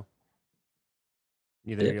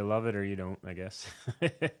 either you love it or you don't, I guess.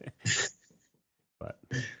 But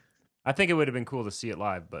I think it would have been cool to see it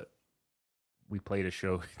live, but we played a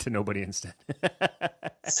show to nobody instead.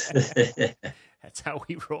 That's how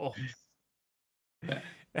we roll. It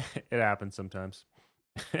happens sometimes.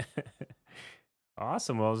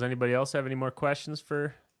 Awesome. Well, does anybody else have any more questions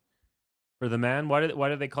for the man? Why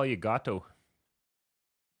do they call you Gato?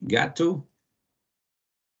 Gato.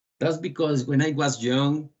 That's because when I was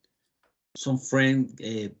young, some friend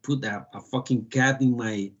put a fucking cat in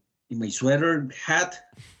my sweater hat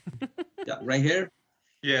right here.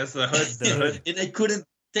 Yes, the hood. And I couldn't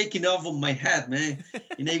take it off of my hat, man.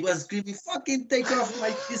 And I was screaming, fucking take off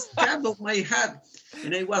this cat of my hat.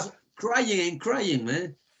 And I was crying,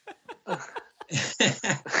 man.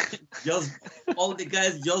 Just all the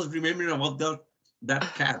guys just remembering about that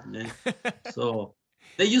cat, man. So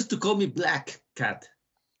they used to call me Black Cat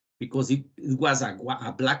because it was a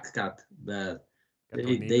black cat, but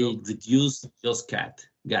they reduced just cat,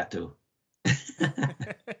 Gato.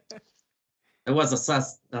 It was a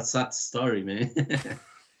sad story, man.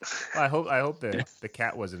 I hope the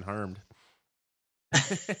cat wasn't harmed.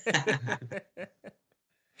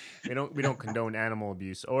 We don't condone animal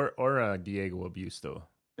abuse or Diego abuse though.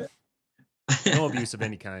 No abuse of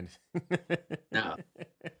any kind. No.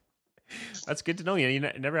 That's good to know. You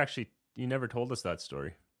never told us that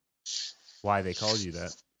story. Why they called you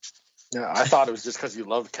that? Yeah, I thought it was just because you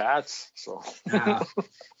love cats. So. I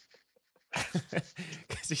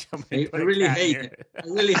really hate it. I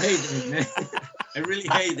really hate it, man. I really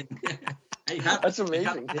hate it. That's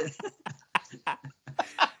amazing.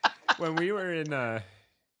 When we were in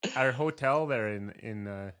our hotel there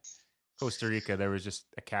in Costa Rica, there was just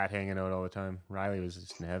a cat hanging out all the time. Riley was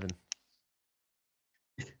just in heaven.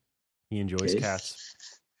 He enjoys cats.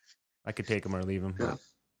 I could take him or leave him.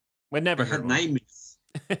 But never had nightmares.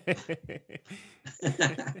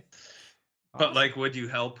 But like, would you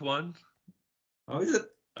help one? How is it?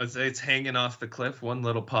 I'd say it's hanging off the cliff, one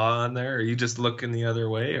little paw on there. Are you just looking the other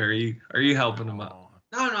way, or are you helping him up?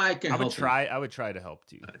 No, I can. I would try to help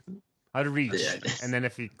too. I'd reach, and then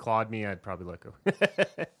if he clawed me, I'd probably let go.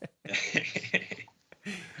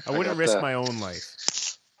 I wouldn't risk my own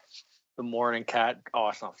life. The morning cat. Oh,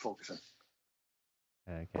 it's not focusing.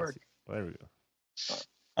 I can't see. Well, there we go.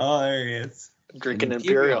 Oh, there he is. Drinking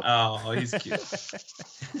Imperial. Oh, he's cute.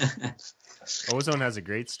 Ozone has a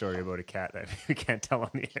great story about a cat that we can't tell on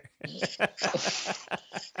the air.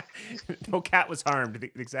 No cat was harmed. The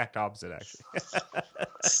exact opposite, actually.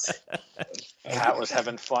 Cat was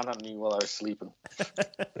having fun on me while I was sleeping.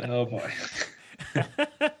 Oh boy.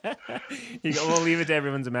 We'll leave it to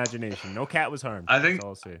everyone's imagination. No cat was harmed. I think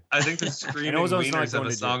I'll say. I think the Screaming Wieners have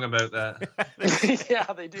a song about that.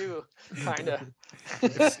 Yeah, they do. Kind of.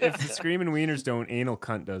 If the Screaming Wieners don't, Anal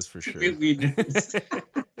Cunt does for sure.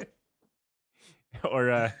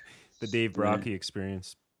 Or the Dave Brocky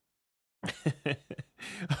experience.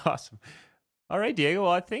 Awesome. All right, Diego.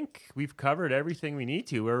 Well, I think we've covered everything we need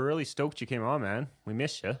to. We're really stoked you came on, man. We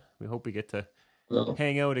missed you. We hope we get to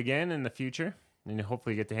hang out again in the future. And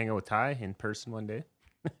hopefully get to hang out with Ty in person one day.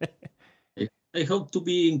 I hope to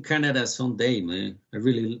be in Canada someday, man. I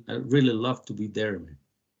really love to be there, man.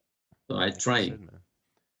 So I try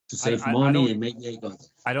to save money and maybe I go.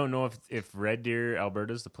 I don't know if Red Deer,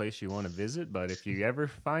 Alberta is the place you want to visit, but if you ever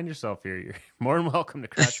find yourself here, you're more than welcome to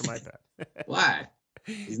crash on my pad. Why?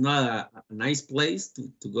 It's not a nice place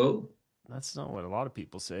to go. That's not what a lot of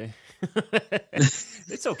people say.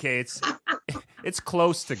 It's okay. It's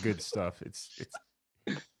close to good stuff. It's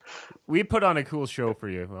we put on a cool show for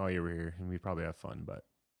you while you were here, and we probably have fun. But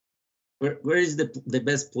where is the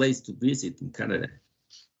best place to visit in Canada?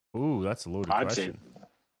 Ooh, that's a loaded question. Say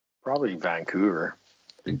probably Vancouver.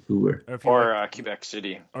 Or Quebec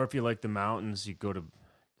City. Or if you like the mountains, you go to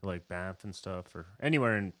like Banff and stuff, or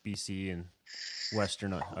anywhere in BC and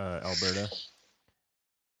Western Alberta.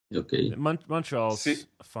 Okay. Montreal's a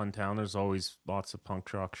fun town. There's always lots of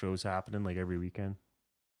punk rock shows happening, like every weekend,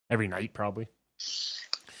 every night probably.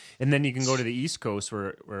 And then you can go to the East Coast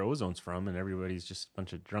where Ozone's from, and everybody's just a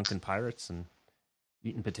bunch of drunken pirates and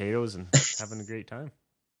eating potatoes and having a great time.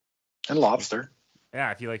 And lobster.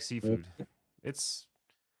 Yeah, if you like seafood. It's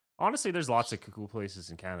honestly, there's lots of cool places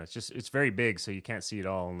in Canada. It's very big, so you can't see it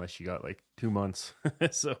all unless you got like 2 months.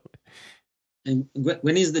 So. And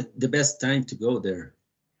when is the best time to go there?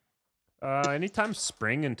 Anytime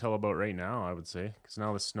spring until about right now, I would say, because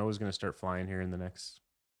now the snow is going to start flying here in the next.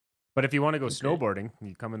 But if you want to go snowboarding,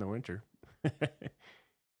 you come in the winter.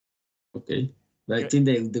 Okay, but I think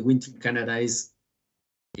the winter in Canada is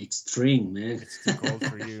extreme, man. It's too cold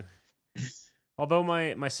for you. Although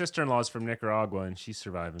my sister-in-law is from Nicaragua and she's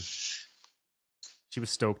surviving. She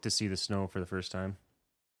was stoked to see the snow for the first time.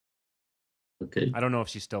 Okay. I don't know if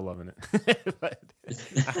she's still loving it, but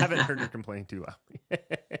I haven't heard her complain too loudly.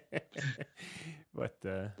 But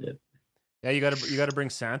yeah, you gotta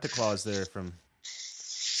bring Santa Claus there from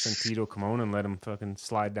Santito Kimona and let him fucking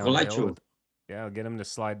slide down the hill. Yeah, I'll get him to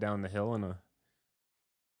slide down the hill on a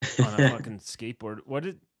fucking skateboard. What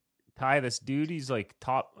did Ty, this dude, he's like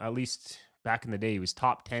top, at least back in the day, he was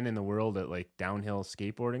top 10 in the world at like downhill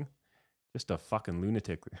skateboarding. Just a fucking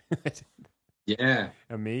lunatic. Yeah.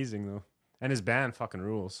 Amazing though. And his band fucking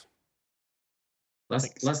rules.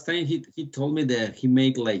 Last time he told me that he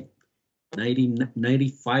made like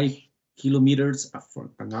 95 kilometers for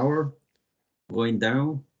an hour going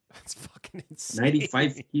down. That's fucking insane.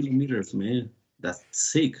 95 kilometers, man. That's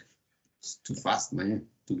sick. It's too fast, man,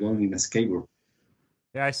 to go in a skateboard.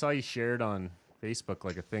 Yeah, I saw you shared on Facebook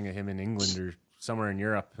like a thing of him in England or somewhere in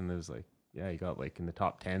Europe, and it was like, yeah, he got like in the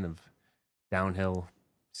top 10 of downhill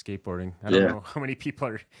skateboarding. I don't know how many people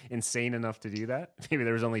are insane enough to do that. Maybe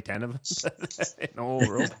there was only 10 of them in the whole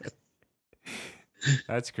world.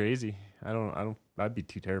 That's crazy. I'd be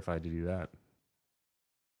too terrified to do that.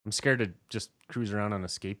 I'm scared to just cruise around on a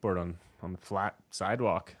skateboard on the flat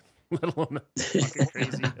sidewalk, let alone a fucking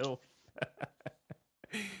crazy hill.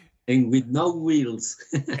 And with no wheels.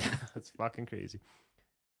 That's fucking crazy.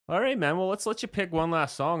 All right, man. Well, let's let you pick one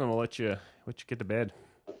last song, and we'll let you get to bed.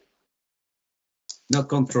 No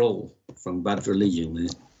Control from Bad Religion, man.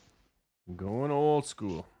 Going old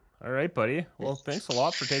school. All right, buddy. Well, thanks a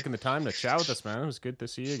lot for taking the time to chat with us, man. It was good to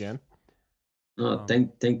see you again. No,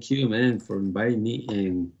 thank you, man, for inviting me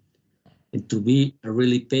and to be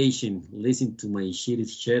really patient, listen to my shitty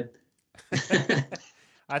shit.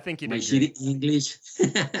 I think you did my shitty English.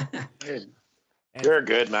 You're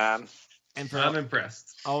good, man. And I'm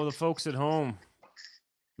impressed. All the folks at home,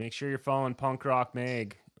 make sure you're following Punk Rock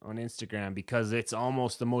Mag on Instagram because it's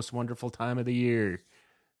almost the most wonderful time of the year.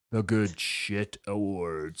 The Good Shit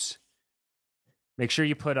Awards. Make sure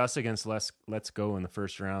you put us against Let's Go in the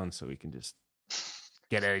first round so we can just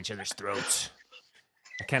get at each other's throats.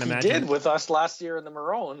 I can't imagine. He did with us last year in the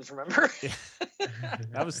Maroons, remember?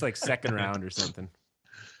 That was like second round or something.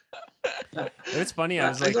 It's funny. I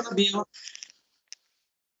was like,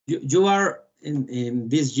 you are in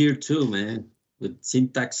this year too, man, with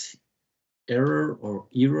syntax error or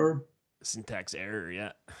error. Syntax error,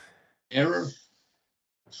 yeah. Error.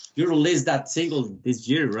 You released that single this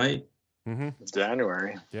year, right? Mm-hmm.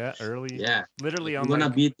 January. Yeah, early. Yeah. Literally on. We're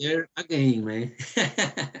gonna be there again, man.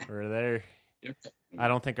 We're there. I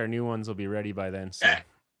don't think our new ones will be ready by then. So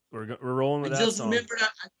we're rolling with that song.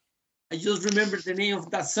 I just remember the name of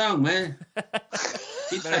that song, man.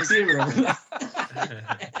 Syntax Zero.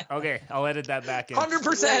 Okay, I'll edit that back in.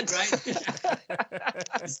 100%.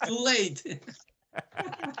 Right? It's too late.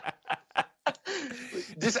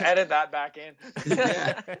 Just edit that back in.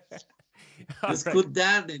 Yeah. Just put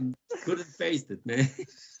that and couldn't paste it, man.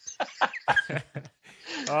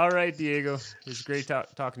 All right, Diego. It was great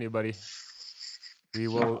talking to you, buddy. We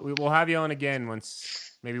will have you on again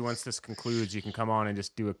once this concludes. You can come on and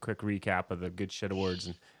just do a quick recap of the Good Shit Awards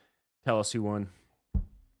and tell us who won.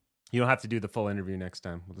 You don't have to do the full interview next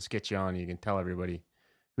time. We'll just get you on. You can tell everybody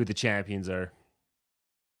who the champions are.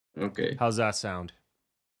 Okay. How's that sound?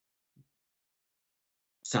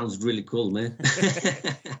 Sounds really cool, man.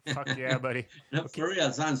 Fuck yeah, buddy. No, for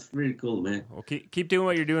real, sounds really cool, man. Well, keep doing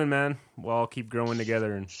what you're doing, man. We'll all keep growing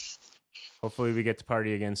together, and hopefully we get to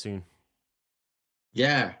party again soon.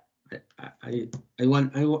 Yeah, I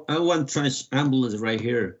want trash ambulance right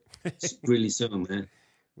here. It's really soon, man.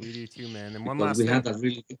 We do too, man. And we had a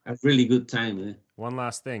really good time, man. One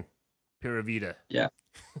last thing, Pura Vida. Yeah,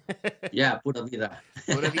 yeah, Pura Vida.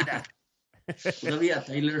 Pura Vida. Pura Vida,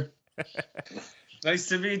 Taylor. Nice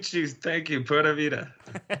to meet you. Thank you. Pura Vida.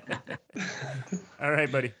 All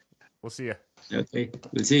right, buddy. We'll see you. Okay.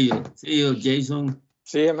 We'll see you. See you, Jason.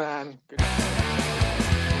 See you, man. Good.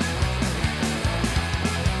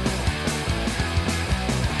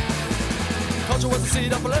 Culture was a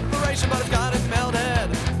seed of proliferation, but it's got it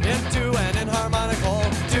melted into an inharmonic whole,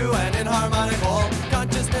 to an inharmonic whole.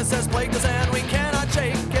 Consciousness has plagued us and we cannot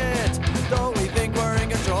shake it. Though we think we're in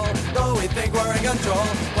control,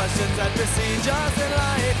 questions that besiege us in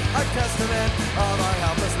light are testament of our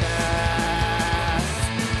helplessness.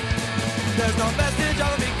 There's no vestige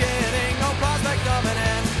of a beginning, no prospect of an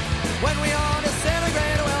end. When we all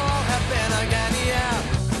disintegrate, we'll all happen again, yeah.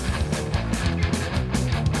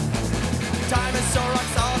 Time is so rock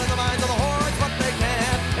solid in the minds of the hordes, but they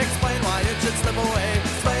can't explain why it should slip away.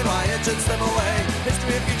 Explain why it should slip away.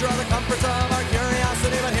 History and future are the comforts of our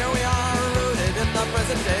curiosity, but here we are, rooted in the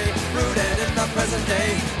present day. Rooted in the present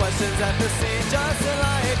day. Questions that besiege us in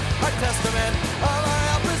light are testament of our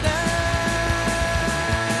helplessness.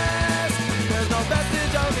 There's no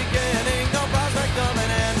vestige of beginning, no prospect of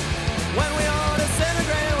an end. When we all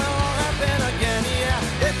disintegrate, we'll all happen again,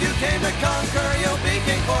 yeah. If you came to conquer,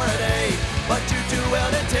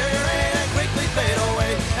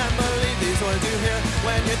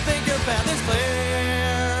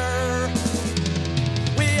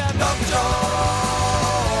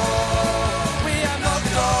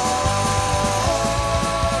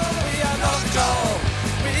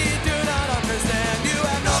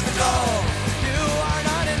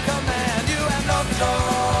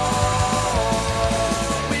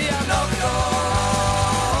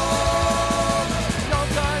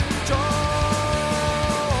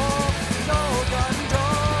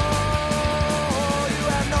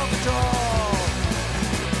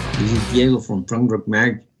 Diego from Punk Rock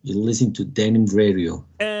Mag. You listen to Denim Radio.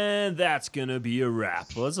 And that's going to be a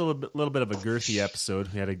wrap. Well, it's a little bit of a girthy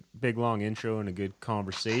episode. We had a big, long intro and a good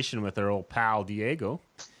conversation with our old pal, Diego.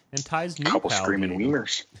 And Ty's new Couple pal, screaming Diego.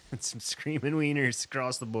 wieners. And some screaming wieners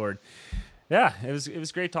across the board. Yeah, it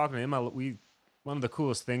was great talking to him. One of the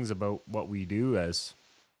coolest things about what we do as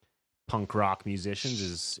punk rock musicians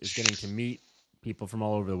is getting to meet people from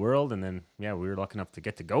all over the world. And then, yeah, we were lucky enough to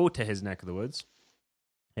get to go to his neck of the woods.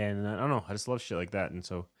 And I don't know, I just love shit like that. And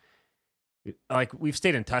so, like, we've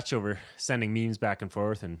stayed in touch over sending memes back and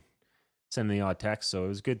forth and sending the odd text. So it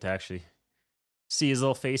was good to actually see his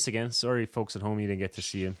little face again. Sorry, folks at home, you didn't get to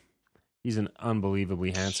see him. He's an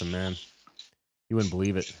unbelievably handsome man. You wouldn't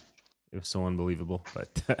believe it. It was so unbelievable.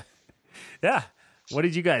 But yeah, what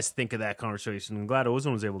did you guys think of that conversation? I'm glad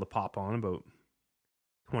Ozone was able to pop on about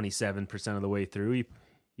 27% of the way through.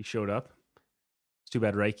 He showed up. It's too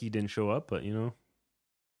bad Reiki didn't show up, but you know,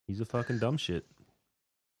 he's a fucking dumb shit.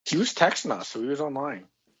 He was texting us, so he was online.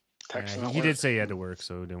 He did say he had to work,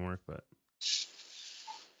 so it didn't work, but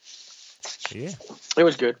yeah. It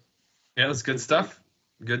was good. Yeah, it was good stuff.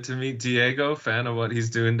 Good to meet Diego, fan of what he's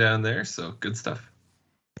doing down there, so good stuff.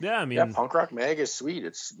 Yeah, I mean, yeah, Punk Rock Mag is sweet.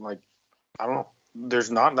 It's like, I don't know, there's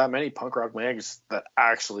not that many punk rock mags that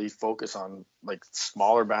actually focus on like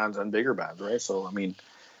smaller bands and bigger bands, right? So, I mean,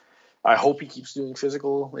 I hope he keeps doing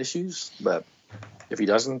physical issues, but if he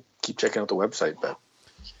doesn't, keep checking out the website. But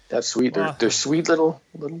that's sweet. Well, they're sweet little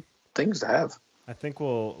things to have. I think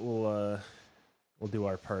we'll do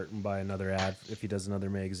our part and buy another ad if he does another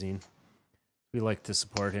magazine. We like to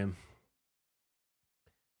support him.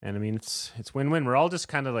 And I mean, it's win-win. We're all just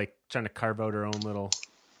kind of like trying to carve out our own little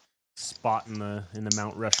spot in the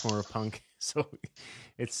Mount Rushmore of punk. So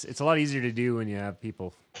it's a lot easier to do when you have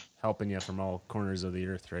people helping you from all corners of the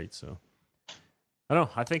earth, right? So I don't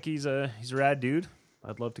know. I think he's a rad dude.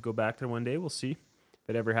 I'd love to go back there one day. We'll see if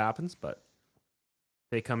it ever happens, but if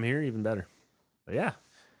they come here, even better. But yeah,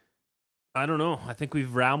 I don't know. I think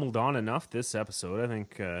we've rambled on enough this episode. I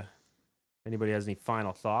think anybody has any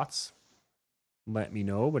final thoughts, let me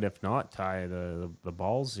know. But if not, Ty, the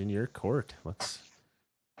ball's in your court. Let's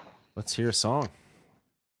hear a song.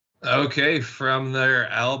 Okay, from their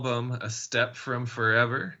album A Step From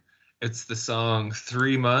Forever, it's the song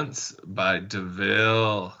 3 Months by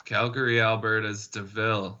Deville. Calgary, Alberta's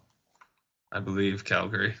Deville. I believe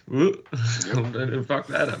Calgary. Ooh. Fuck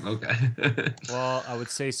that up. Okay. Well, I would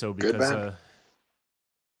say so because a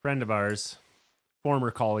friend of ours,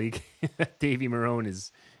 former colleague, Davey Marone,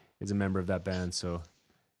 is a member of that band. So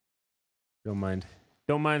don't mind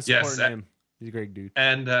supporting him. He's a great dude.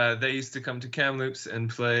 And they used to come to Kamloops and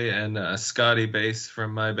play, and Scotty Bass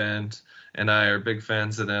from my band and I are big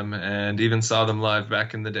fans of them and even saw them live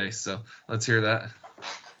back in the day. So let's hear that.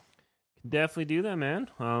 Definitely do that, man.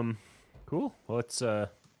 Cool. Well, it's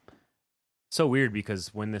so weird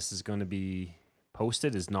because when this is going to be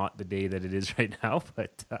posted is not the day that it is right now.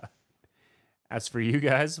 But as for you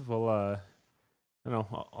guys, we'll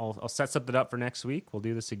I'll set something up for next week. We'll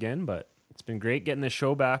do this again, but it's been great getting this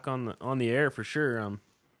show back on the air for sure.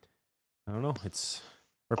 I don't know.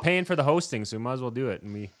 We're paying for the hosting, so we might as well do it.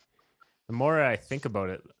 And the more I think about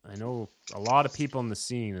it, I know a lot of people in the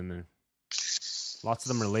scene, and lots of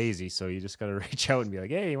them are lazy. So you just got to reach out and be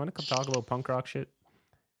like, "Hey, you want to come talk about punk rock shit?"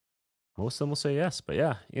 Most of them will say yes. But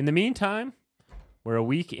yeah, in the meantime, we're a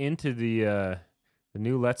week into the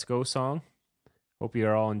new "Let's Go" song. Hope you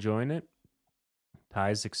are all enjoying it.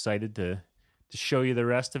 Ty's excited to show you the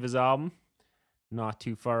rest of his album. Not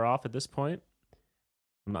too far off at this point.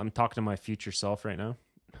 I'm talking to my future self right now.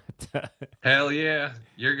 Hell yeah.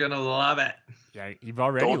 You're going to love it. Yeah, you've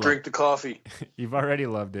already Don't drink the coffee. You've already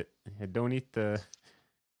loved it. Yeah, don't eat the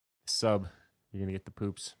sub. You're going to get the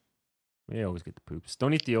poops. You always get the poops.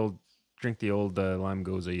 Don't drink the old lime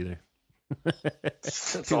goza either.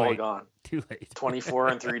 It's all gone. Too late. 24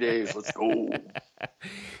 in 3 days. Let's go.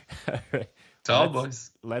 All right. Tall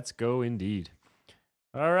boys. Let's go indeed.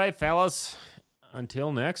 All right, fellas.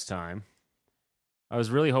 Until next time. I was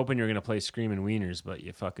really hoping you were going to play Screamin' Wieners, but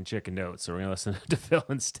you fucking chickened out, so we're going to listen to Phil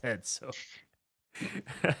instead. So,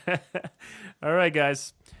 all right,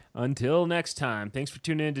 guys. Until next time. Thanks for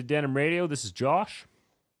tuning in to Denim Radio. This is Josh.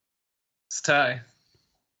 It's Ty.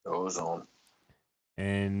 Ozone.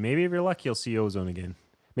 And maybe if you're lucky, you'll see Ozone again.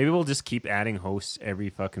 Maybe we'll just keep adding hosts every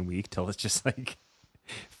fucking week till it's just like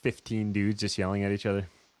 15 dudes just yelling at each other.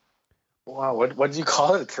 Wow, what did you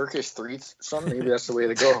call it? A Turkish threesome? Maybe that's the way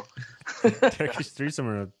to go. Turkish threesome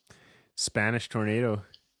or a Spanish tornado.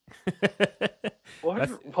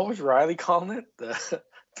 What was Riley calling it? The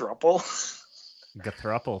thruple? A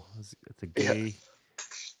thruple. It's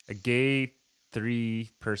a gay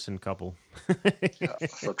 3-person couple.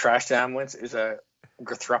 So Trash Damwins is a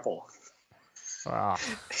throuple. Wow.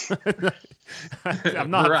 I'm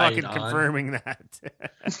not Right fucking on. confirming that.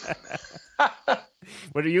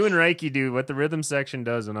 What do you and Reiki do? What the rhythm section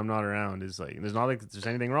does when I'm not around is like, there's not like there's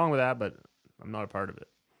anything wrong with that, but I'm not a part of it.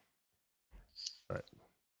 But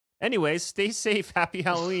anyways, stay safe. Happy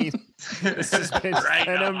Halloween. This has been Right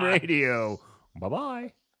Venom on. Radio.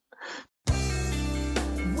 Bye-bye.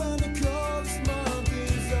 When the cold smoke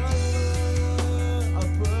is over, our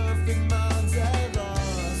perfect minds are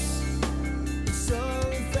lost. It's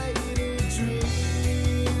only faded dream.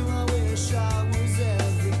 I wish I was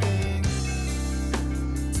everything.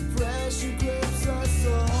 Depression grips our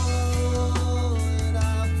soul, and I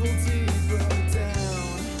pull deeper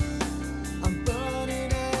down. I'm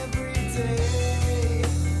burning every day.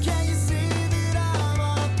 Can you see that I'm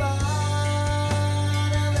on fire?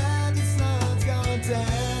 Now that the sun's gone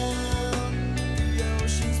down, the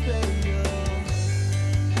ocean's pale.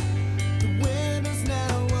 The windows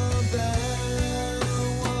now unbound.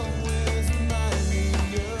 Always remind me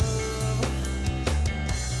of.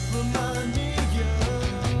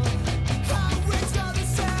 How we're gonna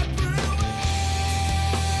separate ways.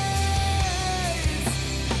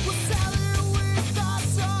 We're selling with our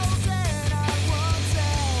souls and I won't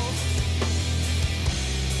tell.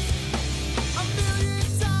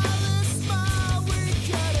 $1,000,000 smile we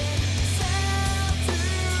couldn't sell to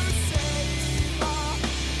save our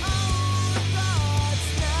own thoughts.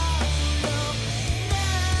 Now you'll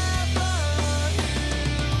never hear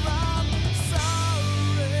I'm sorry.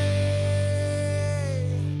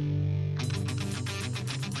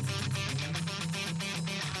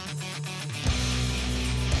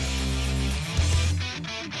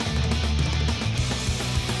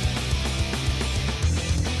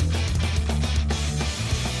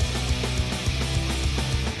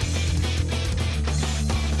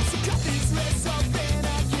 So cut these wrists open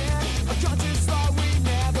again. A conscious law we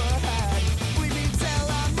never had. Bleed me till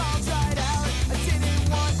I'm all dried out. I didn't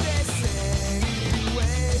want this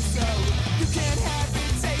anyway, so you can't have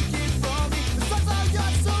it, take it from me. This life's all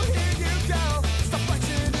yours, so here you go. Stop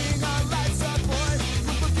questioning our life support.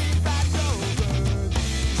 We're looking back over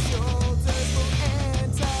these shoulders. We'll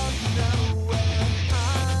end up nowhere.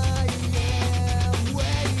 I am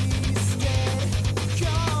wasted.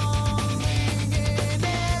 Calling in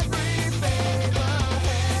every favor.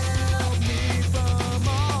 Help me from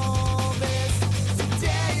all this.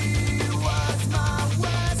 Today was my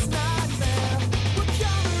worst nightmare. We're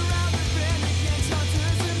coming around the bend again.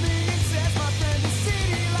 Shunters and me says my friend. The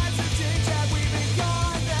city lights have changed. Have we been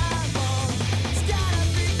gone that long? It's gotta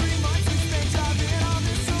be 3 months we spent driving on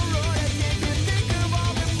this road. I can't think of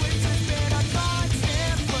all the places that I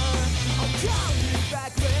constant burn. I'll call you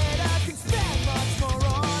back later. Can spend much more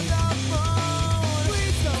on the phone.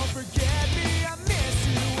 Please don't forget me. I miss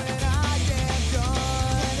you when I am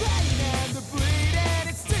gone. The pain and the bleeding,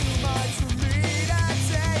 it's too much for me to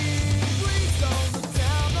take. Please don't look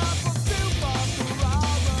down. The book's too far for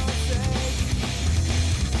our mistakes.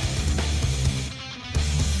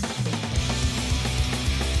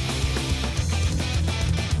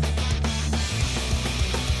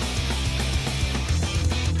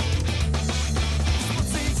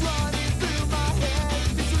 Scenes running through my head.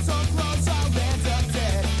 These were so close, I'll end up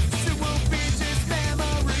dead. Soon will be just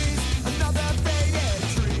memories. Another faded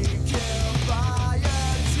dream killed by a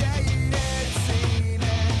jaded scene.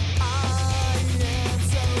 And I am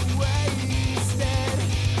so wasted.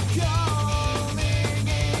 Calling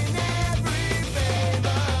in every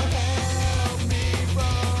favor. Help me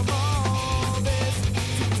from all this.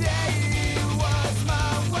 Today was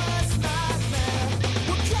my worst nightmare.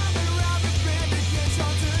 We're coming around the bend again.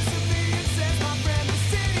 Shunters and me says my friend. The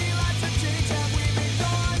city lights have changed. Have we been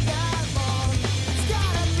gone that long? It's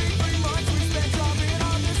gotta be 3 months we spent driving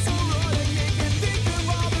on this road. I can't think of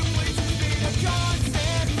all the places been a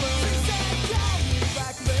constant burn. She said, call me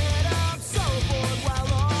back later. I'm so bored while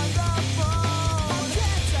on the phone.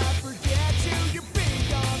 Can't I forget you? You've been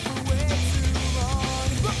gone for way too long.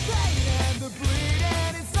 The pain and the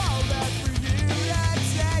bleeding, it's all left for you to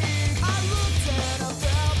take. I looked and I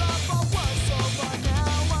felt up, I was so far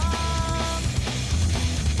now I'm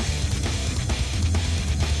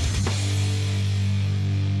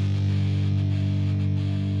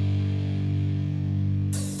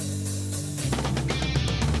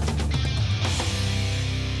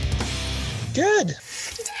Good.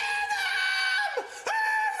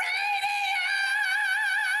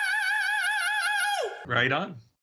 Right on.